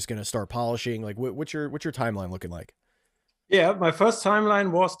and you're just going to start polishing? Like what's your timeline looking like? Yeah, my first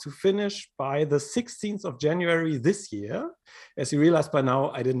timeline was to finish by the 16th of January this year. As you realize by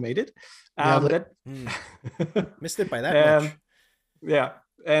now, I didn't make it. Missed it by that much. Yeah,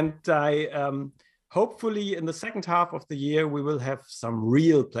 and I hopefully in the second half of the year we will have some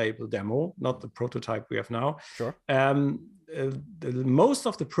real playable demo, not the prototype we have now. Sure. Most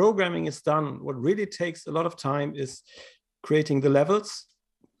of the programming is done. What really takes a lot of time is creating the levels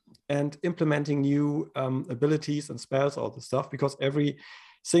and implementing new abilities and spells, all the stuff, because every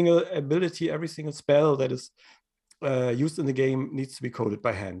single ability, every single spell that is used in the game needs to be coded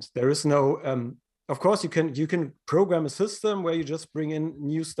by hand. There is no, of course, you can program a system where you just bring in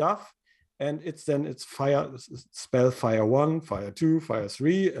new stuff, and it's spell fire 1, fire 2, fire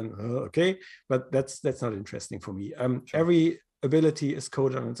 3, and okay, but that's not interesting for me. Sure. Every ability is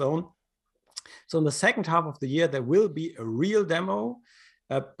coded on its own. So in the second half of the year, there will be a real demo,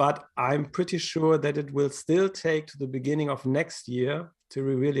 but I'm pretty sure that it will still take to the beginning of next year to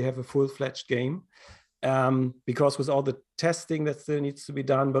really have a full-fledged game, because with all the testing that still needs to be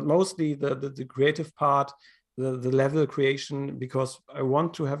done, but mostly the creative part, the level creation, because I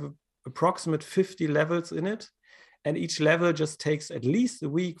want to have approximate 50 levels in it, and each level just takes at least a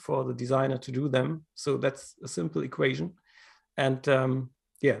week for the designer to do them. So that's a simple equation. And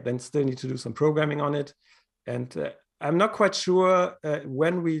yeah, then still need to do some programming on it. And I'm not quite sure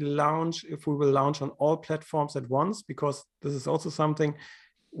when we launch, if we will launch on all platforms at once, because this is also something.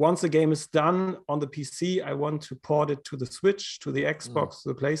 Once the game is done on the PC, I want to port it to the Switch, to the Xbox, to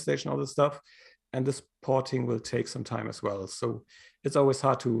the PlayStation, all this stuff. And this porting will take some time as well. So it's always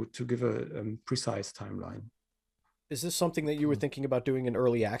hard to give a precise timeline. Is this something that you were thinking about doing an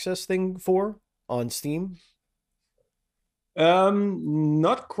early access thing for on Steam?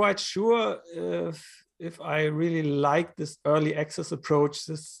 Not quite sure if I really like this early access approach.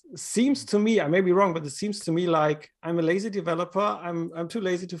 This seems to me, I may be wrong, but it seems to me like I'm a lazy developer. I'm too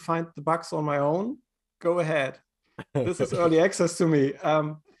lazy to find the bugs on my own. Go ahead. This is early access to me.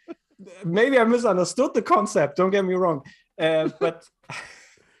 Maybe I misunderstood the concept. Don't get me wrong. But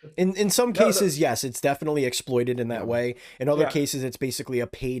in some cases, yes, it's definitely exploited in that way. In other cases, it's basically a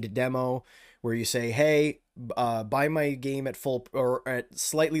paid demo where you say, hey, buy my game at full or at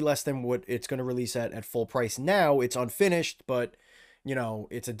slightly less than what it's going to release at full price. Now it's unfinished, but you know,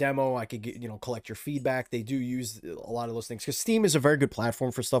 it's a demo. I could get, you know, collect your feedback. They do use a lot of those things because Steam is a very good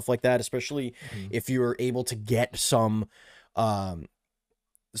platform for stuff like that, especially if you're able to get some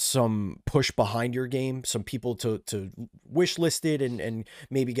push behind your game, some people to wish list it and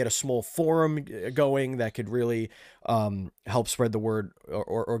maybe get a small forum going that could really help spread the word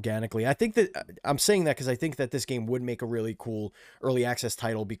or organically. I think that I'm saying that because I think that this game would make a really cool early access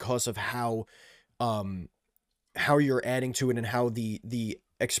title because of how you're adding to it and how the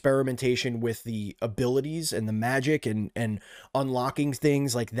experimentation with the abilities and the magic and unlocking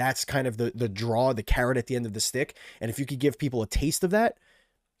things, like that's kind of the draw, the carrot at the end of the stick. And if you could give people a taste of that,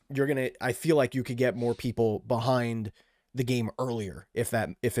 I feel like you could get more people behind the game earlier if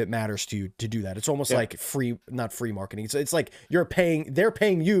it matters to you to do that. It's almost like not free marketing. It's like they're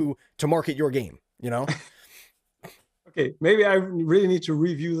paying you to market your game, you know? Okay, maybe I really need to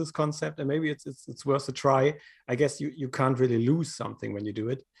review this concept, and maybe it's worth a try. I guess you can't really lose something when you do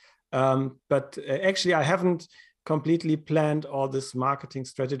it. But actually, I haven't completely planned all this marketing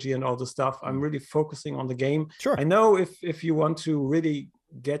strategy and all the stuff. I'm really focusing on the game. Sure. I know if you want to really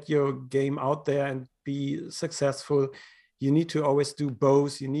get your game out there and be successful, you need to always do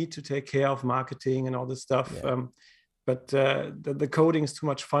both. You need to take care of marketing and all this stuff. Yeah. But the coding is too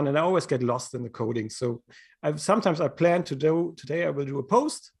much fun, and I always get lost in the coding. So sometimes I plan to do, today I will do a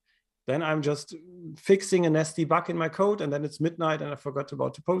post, then I'm just fixing a nasty bug in my code, and then it's midnight and I forgot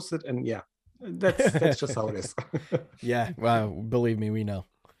about to post it. And yeah, that's just how it is. Yeah, wow, believe me, we know.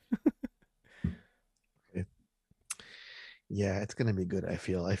 Yeah, it's gonna be good. I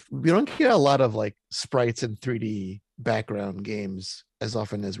feel we don't get a lot of like sprites and 3D background games as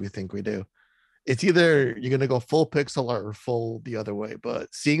often as we think we do. It's either you're gonna go full pixel art or full the other way.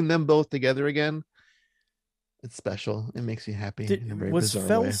 But seeing them both together again, it's special. It makes you happy. Was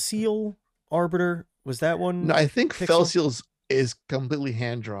Fell Seal Arbiter? Was that one? No, I think Fell Seals is completely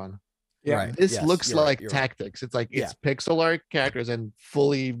hand drawn. Yeah, right. This looks like Tactics. Right. It's like it's pixel art characters and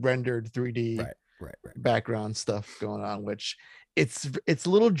fully rendered 3D. Right. Background stuff going on, which it's a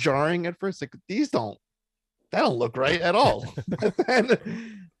little jarring at first. Like that don't look right at all.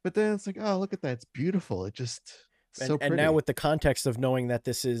 but then it's like, oh, look at that, it's beautiful. It just so pretty. And now with the context of knowing that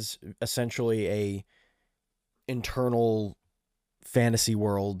this is essentially a internal fantasy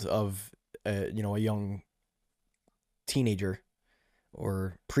world of a young teenager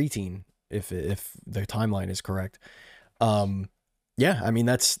or preteen, if the timeline is correct. Yeah, I mean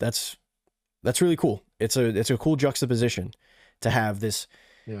that's really cool. It's a cool juxtaposition to have this.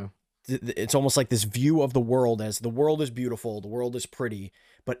 Yeah. It's almost like this view of the world as the world is beautiful, the world is pretty,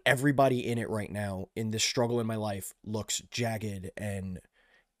 but everybody in it right now in this struggle in my life looks jagged and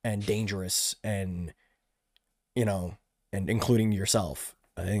dangerous and and including yourself.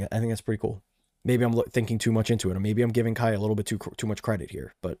 I think that's pretty cool. Maybe I'm thinking too much into it, or maybe I'm giving Kai a little bit too much credit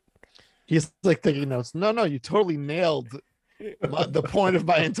here, but he's like taking notes. No, you totally nailed the point of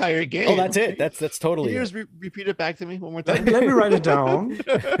my entire game. Oh, that's it. That's totally. Can you just repeat it back to me one more time? Let me write it down.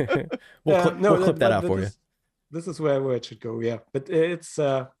 we'll clip that out for you. This is where it should go. Yeah, but it's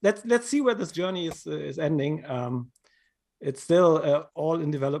let's see where this journey is ending. It's still all in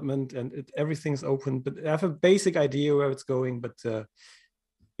development and everything's open, but I have a basic idea where it's going. But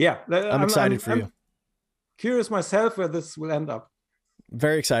yeah, I'm excited for you. Curious myself where this will end up.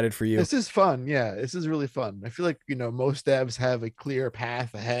 Very excited for you. This is fun. Yeah, this is really fun. I feel like, most devs have a clear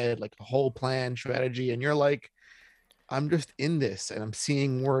path ahead, like a whole plan, strategy, and you're like, I'm just in this and I'm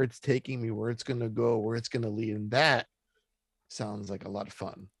seeing where it's taking me, where it's going to go, where it's going to lead. And that sounds like a lot of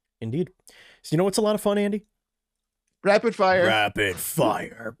fun. Indeed. So you know what's a lot of fun, Andy? Rapid fire. Rapid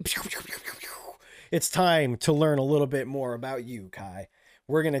fire. It's time to learn a little bit more about you, Kai.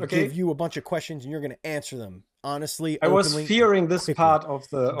 We're going to give you a bunch of questions and you're going to answer them honestly, I was openly, fearing this quickly. part of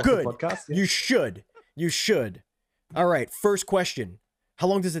the Good. podcast. Yeah. You should. You should. All right. First question. How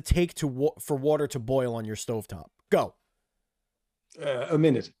long does it take for water to boil on your stovetop? Go. A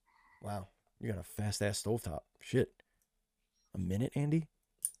minute. Wow. You got a fast-ass stovetop. Shit. A minute, Andy?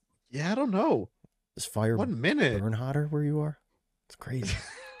 Yeah, I don't know. Does fire 1 minute burn hotter where you are? It's crazy.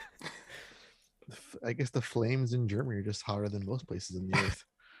 I guess the flames in Germany are just hotter than most places in the earth.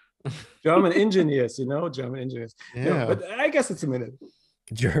 German engineers, German engineers. Yeah, no, but I guess it's a minute.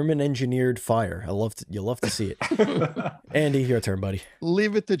 German engineered fire. You love to see it. Andy, your turn, buddy.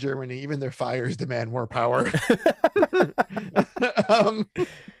 Leave it to Germany. Even their fires demand more power.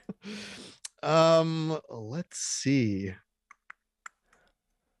 Let's see.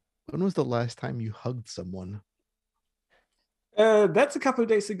 When was the last time you hugged someone? That's a couple of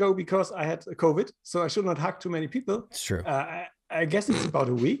days ago because I had COVID, so I should not hug too many people. It's true. I guess it's about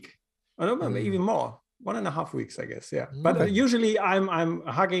a week. I don't know, even more. 1.5 weeks, I guess. Yeah. But usually I'm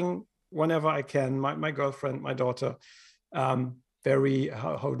hugging whenever I can. My girlfriend, my daughter. Very,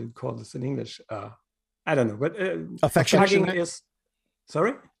 how do you call this in English? I don't know. But affectionate. Hugging is,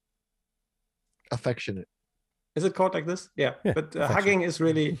 sorry? Affectionate. Is it called like this? Yeah. But hugging is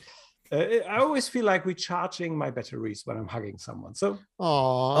really, I always feel like recharging my batteries when I'm hugging someone. So,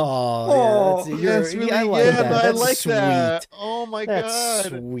 that's really I like good. that. I That's like sweet. that. Oh my That's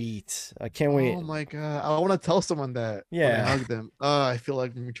god, sweet. I can't wait. Oh my god, I want to tell someone that. Yeah, when I hug them. I feel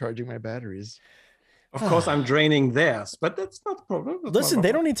like I'm recharging my batteries. Of course, I'm draining theirs, but that's not the problem. Listen,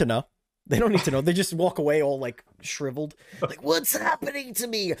 they don't need to know. They don't need to know. They just walk away all like shriveled. Like, what's happening to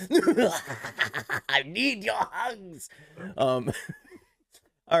me? I need your hugs.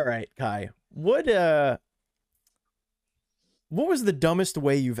 All right, Kai. What was the dumbest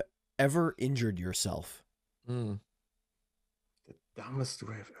way you've ever injured yourself? The dumbest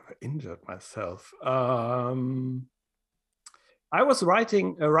way I've ever injured myself. I was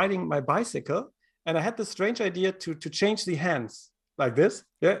riding my bicycle, and I had the strange idea to change the hands like this.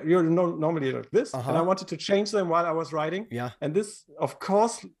 Yeah, you're normally like this, and I wanted to change them while I was riding. Yeah, and this, of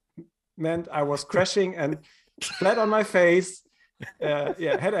course, meant I was crashing and flat on my face.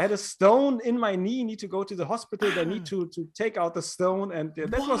 Had a stone in my knee. Need to go to the hospital. They need to take out the stone, and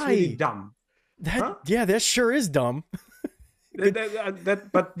that was really dumb. That sure is dumb.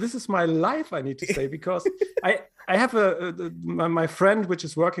 But this is my life, I need to say, because I have my friend which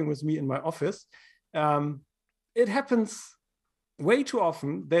is working with me in my office. It happens way too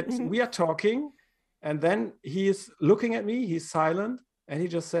often that we are talking, and then he is looking at me. He's silent, and he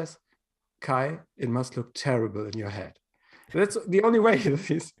just says, "Kai, it must look terrible in your head." That's the only way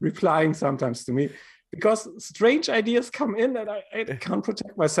he's replying sometimes to me, because strange ideas come in and I can't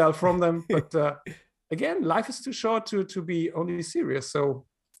protect myself from them. But again, life is too short to be only serious. So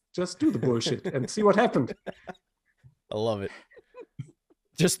just do the bullshit and see what happened. I love it.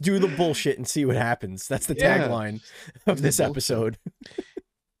 Just do the bullshit and see what happens. That's the tagline of this episode.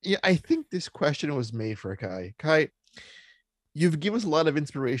 Yeah, I think this question was made for Kai. Kai, you've given us a lot of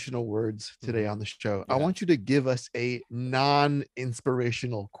inspirational words today on the show. Yeah. I want you to give us a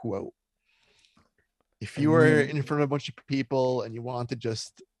non-inspirational quote. If you were in front of a bunch of people and you want to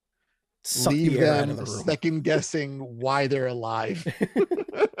just leave them second guessing why they're alive.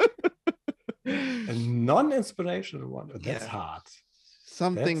 A non-inspirational one. That's hard.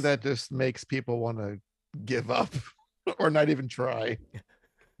 Something that just makes people want to give up or not even try.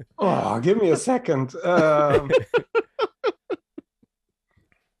 Oh, give me a second. I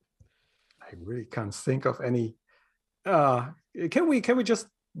really can't think of any. Can we just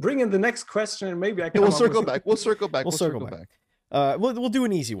bring in the next question and maybe I can. We'll circle back. We'll circle back. We'll do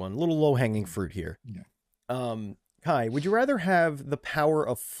an easy one, a little low hanging fruit here. Yeah. Kai, would you rather have the power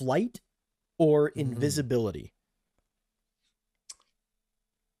of flight or invisibility?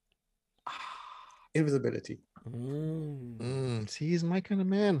 Invisibility. See, he's my kind of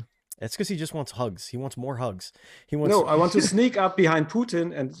man. That's because he just wants hugs. He wants more hugs. I want to sneak up behind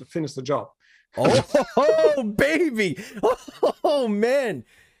Putin and finish the job. Oh, baby. Oh, man.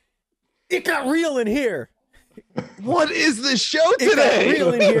 It got real in here. What is this show today? It got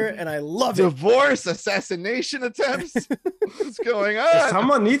real in here, and I love it. Divorce, assassination attempts. What's going on? If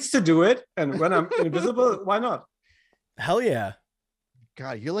someone needs to do it, and when I'm invisible, why not? Hell yeah.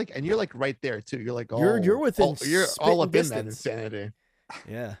 God, you're like right there too. You're like you're within. You're all up in that insanity.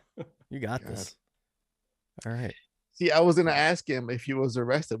 Yeah, you got this. All right. See, I was gonna ask him if he was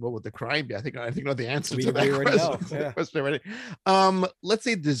arrested, what would the crime be? I think know the answer to that question. Yeah. Let's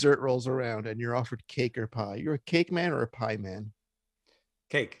say dessert rolls around and you're offered cake or pie. You're a cake man or a pie man?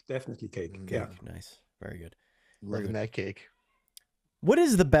 Cake, definitely cake. Yeah, nice, very good. Loving that cake. What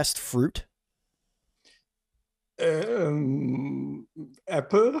is the best fruit?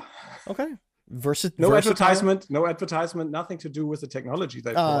 Apple. Okay. No advertisement, nothing to do with the technology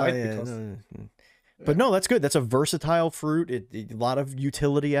they provide. Yeah, but no, that's good. That's a versatile fruit. A lot of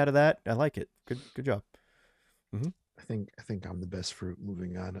utility out of that. I like it. Good job. Mm-hmm. I think I'm the best fruit.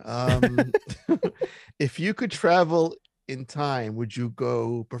 Moving on. If you could travel in time, would you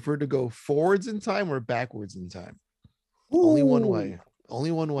prefer to go forwards in time or backwards in time? Ooh. Only one way.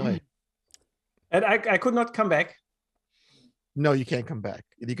 Only one way. And I could not come back. No, you can't come back.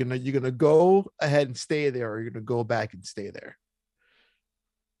 You're gonna go ahead and stay there, or you're gonna go back and stay there.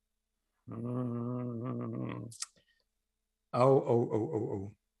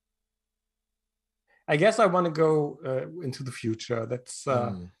 Oh. I guess I want to go into the future. That's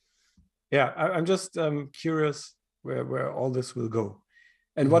yeah. I'm just curious where all this will go,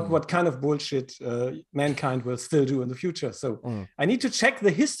 and what kind of bullshit mankind will still do in the future. So I need to check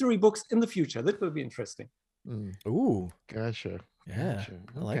the history books in the future. That will be interesting. Ooh, gotcha. Yeah, gotcha.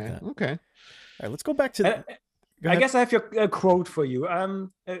 I like that. Okay. All right, let's go back to. I guess I have a quote for you.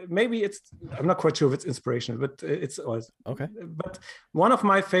 Maybe I'm not quite sure if it's inspirational, but it's always okay. But one of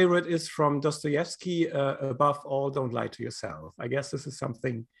my favorite is from Dostoevsky. Above all, don't lie to yourself. I guess this is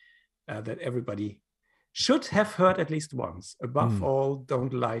something that everybody should have heard at least once. Above all,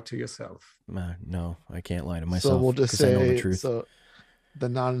 don't lie to yourself. No, I can't lie to myself. So we'll just say I know the truth. So the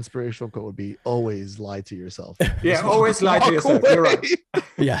non-inspirational quote would be always lie to yourself. Yeah, always lie to yourself. You're right.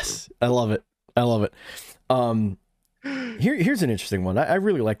 Yes, I love it. Here's an interesting one. I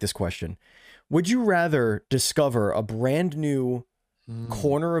really like this question. Would you rather discover a brand new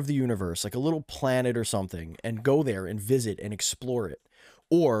corner of the universe, like a little planet or something, and go there and visit and explore it?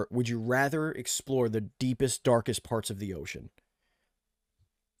 Or would you rather explore the deepest, darkest parts of the ocean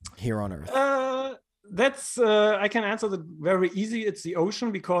here on Earth? That's I can answer that very easy. It's the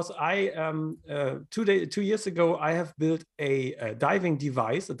ocean, because I 2 years ago I have built a diving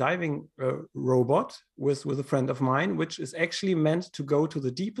device, a diving robot with a friend of mine, which is actually meant to go to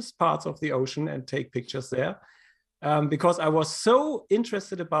the deepest parts of the ocean and take pictures there, because I was so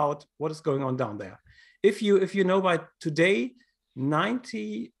interested about what is going on down there. If you know, by today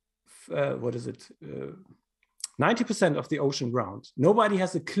 90% of the ocean ground, nobody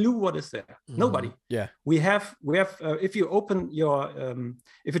has a clue what is there. Nobody. Yeah. We have if you open your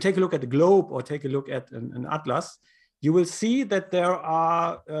if you take a look at the globe or take a look at an atlas, you will see that there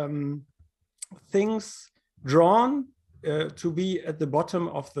are things drawn to be at the bottom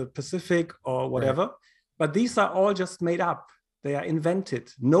of the Pacific or whatever. Right. But these are all just made up. They are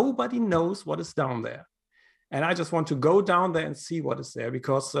invented. Nobody knows what is down there. And I just want to go down there and see what is there,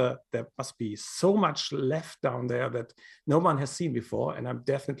 because there must be so much left down there that no one has seen before. And I'm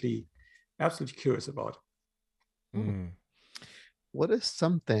definitely absolutely curious about. What is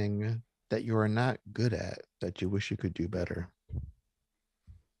something that you are not good at that you wish you could do better?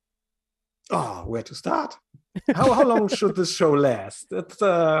 Oh, where to start? How long should this show last? It's,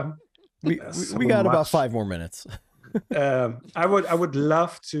 we got about 5 more minutes. I would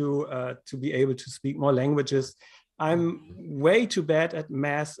love to be able to speak more languages. I'm way too bad at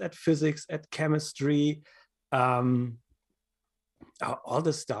math, at physics, at chemistry, all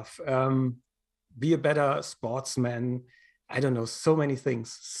this stuff. Be a better sportsman. I don't know, so many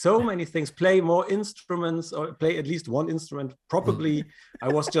things. Play more instruments, or play at least one instrument. Probably I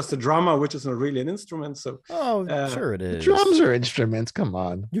was just a drummer, which is not really an instrument. So sure it is. Drums are instruments. Come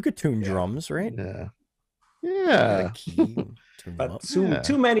on. You could tune drums, right? Yeah. But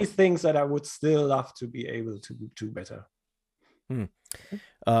too many things that I would still love to be able to do better.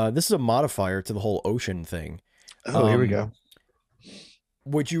 This is a modifier to the whole ocean thing. Here we go.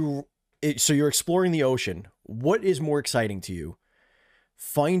 So you're exploring the ocean. What is more exciting to you?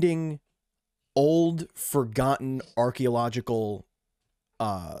 Finding old, forgotten archaeological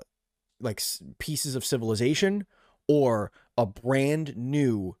pieces of civilization, or a brand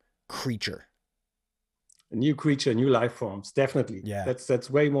new creature? A new creature, new life forms, definitely. Yeah, that's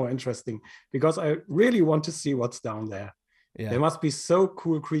way more interesting, because I really want to see what's down there. Yeah. There must be so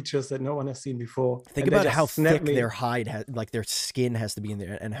cool creatures that no one has seen before. Think about how thick their hide has, like their skin has to be in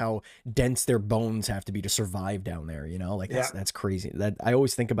there, and how dense their bones have to be to survive down there. You know, like that's crazy. That I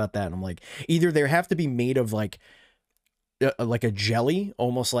always think about that, and I'm like, either they have to be made of like a jelly,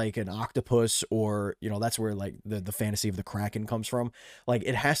 almost like an octopus, or that's where like the fantasy of the Kraken comes from. Like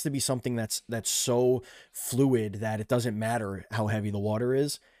it has to be something that's so fluid that it doesn't matter how heavy the water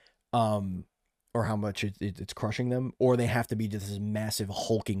is, or how much it's crushing them, or they have to be just this massive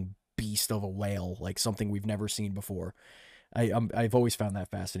hulking beast of a whale, like something we've never seen before. I've always found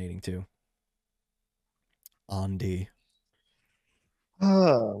that fascinating too. Andy.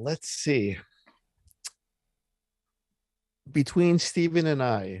 Let's see. between Steven and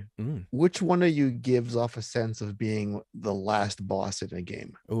I, which one of you gives off a sense of being the last boss in a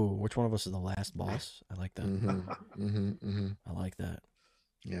game? Oh, which one of us is the last boss? I like that. I like that.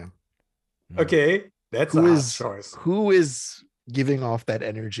 Yeah. Okay, that's a hard choice. Who is giving off that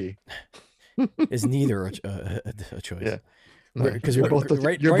energy? Is neither a choice. Yeah. Because you're both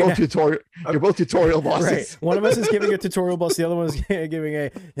tutorial bosses. Right. One of us is giving a tutorial boss. The other one is giving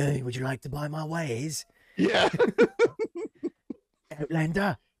a, hey, would you like to buy my ways? Yeah.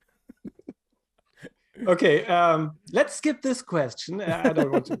 Outlander. Okay, let's skip this question. I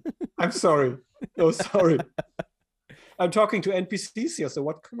don't want to. I'm sorry. Oh, sorry. I'm talking to NPCs here, so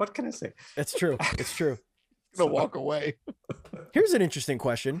what can I say? That's true. It's true. Gonna walk away. Here's an interesting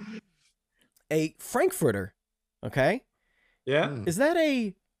question. A Frankfurter, okay? Yeah. Is that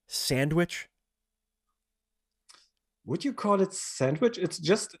a sandwich? Would you call it sandwich? It's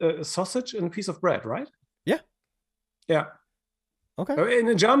just a sausage and a piece of bread, right? Yeah. Yeah. Okay.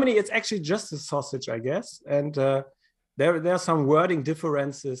 In Germany, it's actually just a sausage, I guess. And there are some wording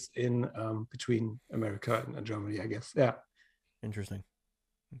differences in between America and Germany, I guess. Yeah. Interesting.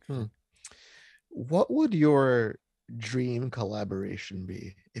 What would your dream collaboration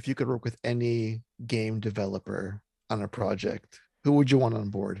be if you could work with any game developer on a project? Who would you want on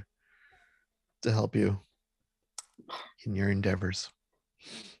board to help you in your endeavors?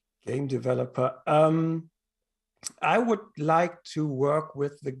 Game developer. I would like to work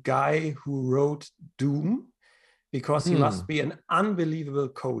with the guy who wrote Doom, because he must be an unbelievable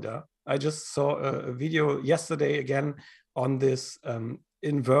coder. I just saw a video yesterday again on this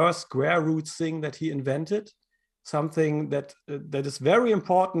inverse square root thing that he invented, something that is very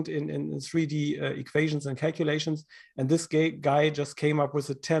important in 3D equations and calculations. And this guy just came up with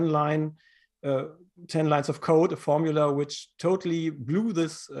a 10 lines of code, a formula which totally blew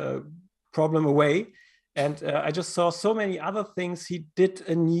this problem away. And I just saw so many other things. He did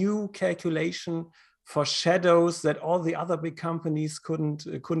a new calculation for shadows that all the other big companies couldn't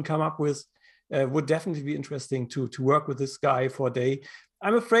come up with. Would definitely be interesting to work with this guy for a day.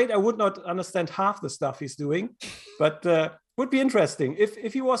 I'm afraid I would not understand half the stuff he's doing, but would be interesting.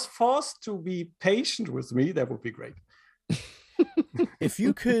 If he was forced to be patient with me, that would be great. If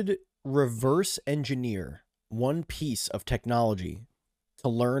you could reverse engineer one piece of technology to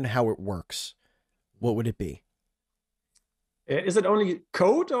learn how it works, what would it be? Is it only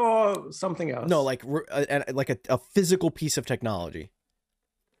code or something else? No, like a physical piece of technology.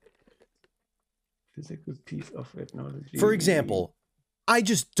 Physical piece of technology. For example, I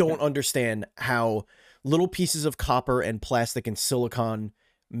just don't understand how little pieces of copper and plastic and silicon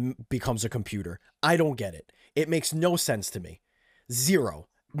becomes a computer. I don't get it. It makes no sense to me. Zero.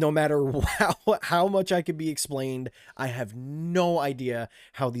 No matter how much I could be explained, I have no idea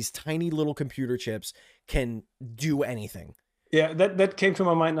how these tiny little computer chips can do anything. Yeah, that came to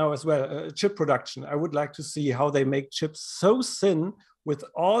my mind now as well. Chip production. I would like to see how they make chips so thin with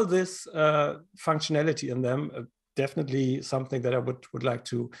all this functionality in them. Definitely something that I would like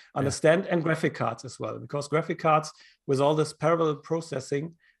to understand. And graphic cards as well, because graphic cards with all this parallel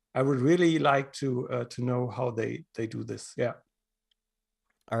processing, I would really like to know how they do this. Yeah.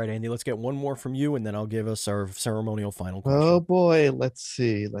 All right, Andy, let's get one more from you, and then I'll give us our ceremonial final question. Oh boy, let's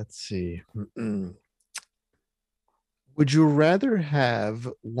see. Would you rather have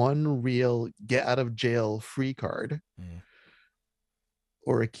one real get out of jail free card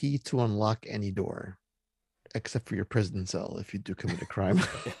or a key to unlock any door, except for your prison cell if you do commit a crime?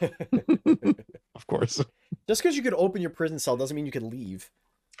 Of course. Just because you could open your prison cell doesn't mean you can leave.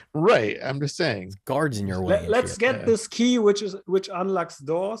 Right, I'm just saying. There's guards in your way. Let's get this key which unlocks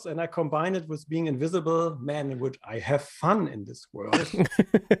doors, and I combine it with being invisible. Man, would I have fun in this world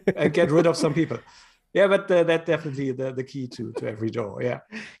and get rid of some people. Yeah, but that's definitely the key to every door. Yeah,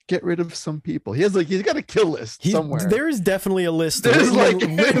 get rid of some people. He's got a kill list somewhere. There is definitely a list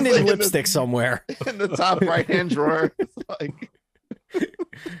written in lipstick somewhere in the top right hand drawer. It's like,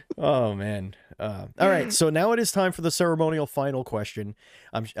 oh man. All right, so now it is time for the ceremonial final question.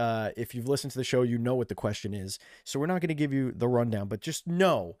 If you've listened to the show, you know what the question is. So we're not going to give you the rundown, but just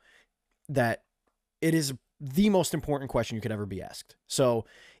know that it is the most important question you could ever be asked. So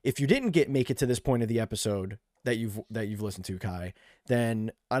if you didn't make it to this point of the episode that you've listened to, Kai,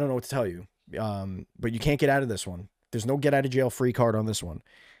 then I don't know what to tell you. But you can't get out of this one. There's no get out of jail free card on this one.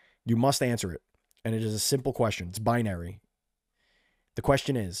 You must answer it, and it is a simple question. It's binary. The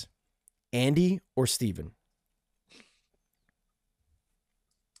question is, Andy or Steven?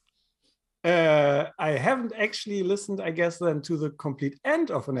 I haven't actually listened, I guess, then to the complete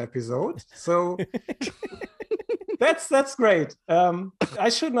end of an episode. So That's great. I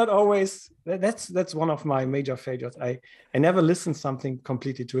should not always. That's one of my major failures. I never listen something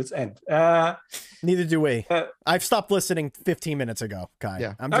completely to its end. Neither do we. I've stopped listening 15 minutes ago, Kai.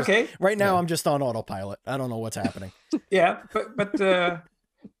 Yeah. I'm just, okay. Right now, I'm just on autopilot. I don't know what's happening. Yeah, but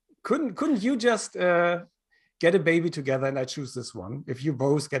couldn't you just get a baby together and I choose this one? If you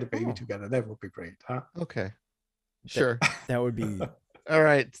both get a baby together, that would be great, huh? Okay. Sure. That would be. All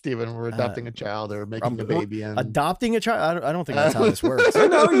right, Steven, we're adopting a child or making a baby. And adopting a child? I don't think that's how this works.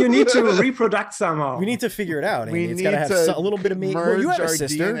 No, you need to reproduce somehow. We need to figure it out. We It's got to have a little bit of me. Well, you have a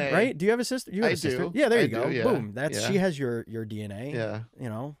sister, DNA. right? Do you have a sister? You have I a sister. do. Yeah, there you I go. do, yeah. Boom. Yeah. She has your DNA. Yeah. You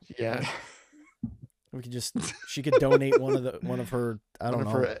know. Yeah. We could just. She could donate one of her. I don't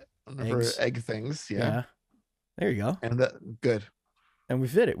know. One of her egg things. Yeah. There you go. And good. And we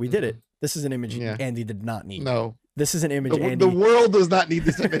did it. We did it. This is an image Yeah. Andy did not need. No. This is an image Andy. The world does not need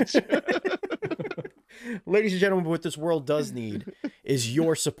this image. Ladies and gentlemen, what this world does need is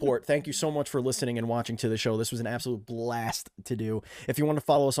your support. Thank you so much for listening and watching to the show. This was an absolute blast to do. If you want to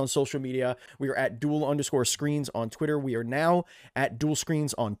follow us on social media, we are at duel_screens on Twitter. We are now at duel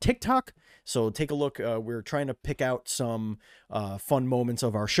screens on TikTok. So take a look. We're trying to pick out some fun moments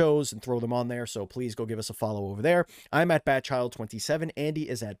of our shows and throw them on there. So please go give us a follow over there. I'm at Batchild27. Andy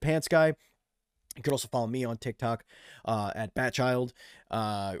is at PantsGuy. You can also follow me on TikTok at Batchild.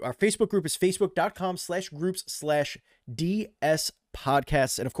 Our Facebook group is facebook.com/groups/DS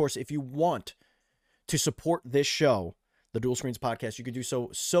podcasts. And of course, if you want to support this show, the Duel Screens podcast, you can do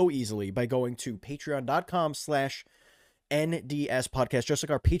so easily by going to patreon.com/NDS podcast. Just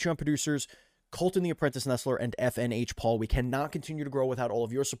like our Patreon producers, Colton the Apprentice Nestler and FNH Paul. We cannot continue to grow without all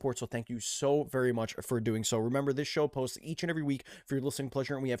of your support, so thank you so very much for doing so. Remember, this show posts each and every week for your listening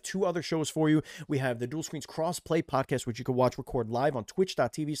pleasure, and we have 2 other shows for you. We have the Duel Screens Crossplay podcast, which you can record live on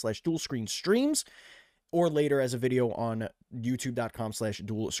twitch.tv/duelscreensstreams, or later as a video on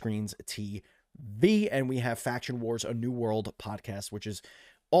youtube.com/duelscreens.tv. And we have Faction Wars, a New World podcast, which is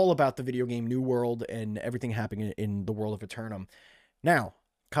all about the video game New World and everything happening in the world of Eternum. Now,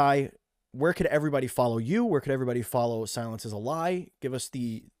 Kai, where could everybody follow you? Where could everybody follow Silence is a Lie? Give us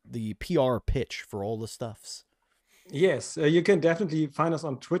the PR pitch for all the stuffs. Yes, you can definitely find us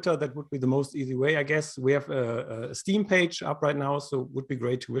on Twitter. That would be the most easy way, I guess. We have a Steam page up right now, so it would be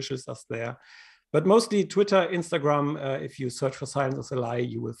great to wish us there. But mostly Twitter, Instagram. If you search for Silence is a Lie,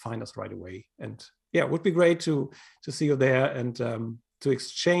 you will find us right away. And yeah, it would be great to see you there and to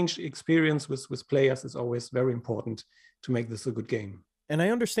exchange experience with players is always very important to make this a good game. And I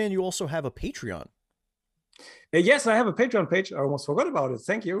understand you also have a Patreon. Yes, I have a Patreon page. I almost forgot about it.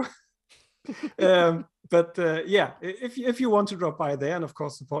 Thank you. But yeah, if you want to drop by there and of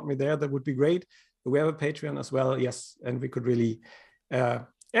course support me there, that would be great. We have a Patreon as well. Yes, and we could really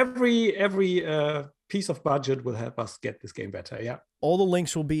every piece of budget will help us get this game better. Yeah. All the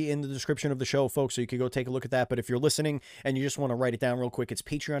links will be in the description of the show, folks, so you can go take a look at that. But if you're listening and you just want to write it down real quick, it's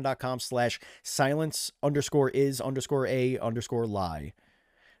patreon.com/silence_a_lie.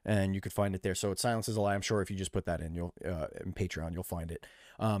 And you could find it there. So it's Silence is a Lie. I'm sure if you just put that in, you'll in Patreon, you'll find it.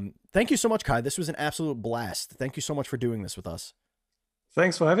 Thank you so much, Kai. This was an absolute blast. Thank you so much for doing this with us.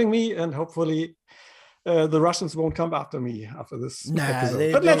 Thanks for having me, and hopefully the Russians won't come after me after this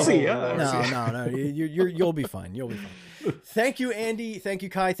episode. But let's see. No. You'll be fine. You'll be fine. Thank you, Andy. Thank you,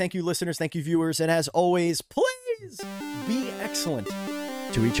 Kai. Thank you, listeners. Thank you, viewers. And as always, please be excellent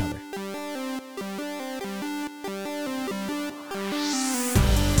to each other.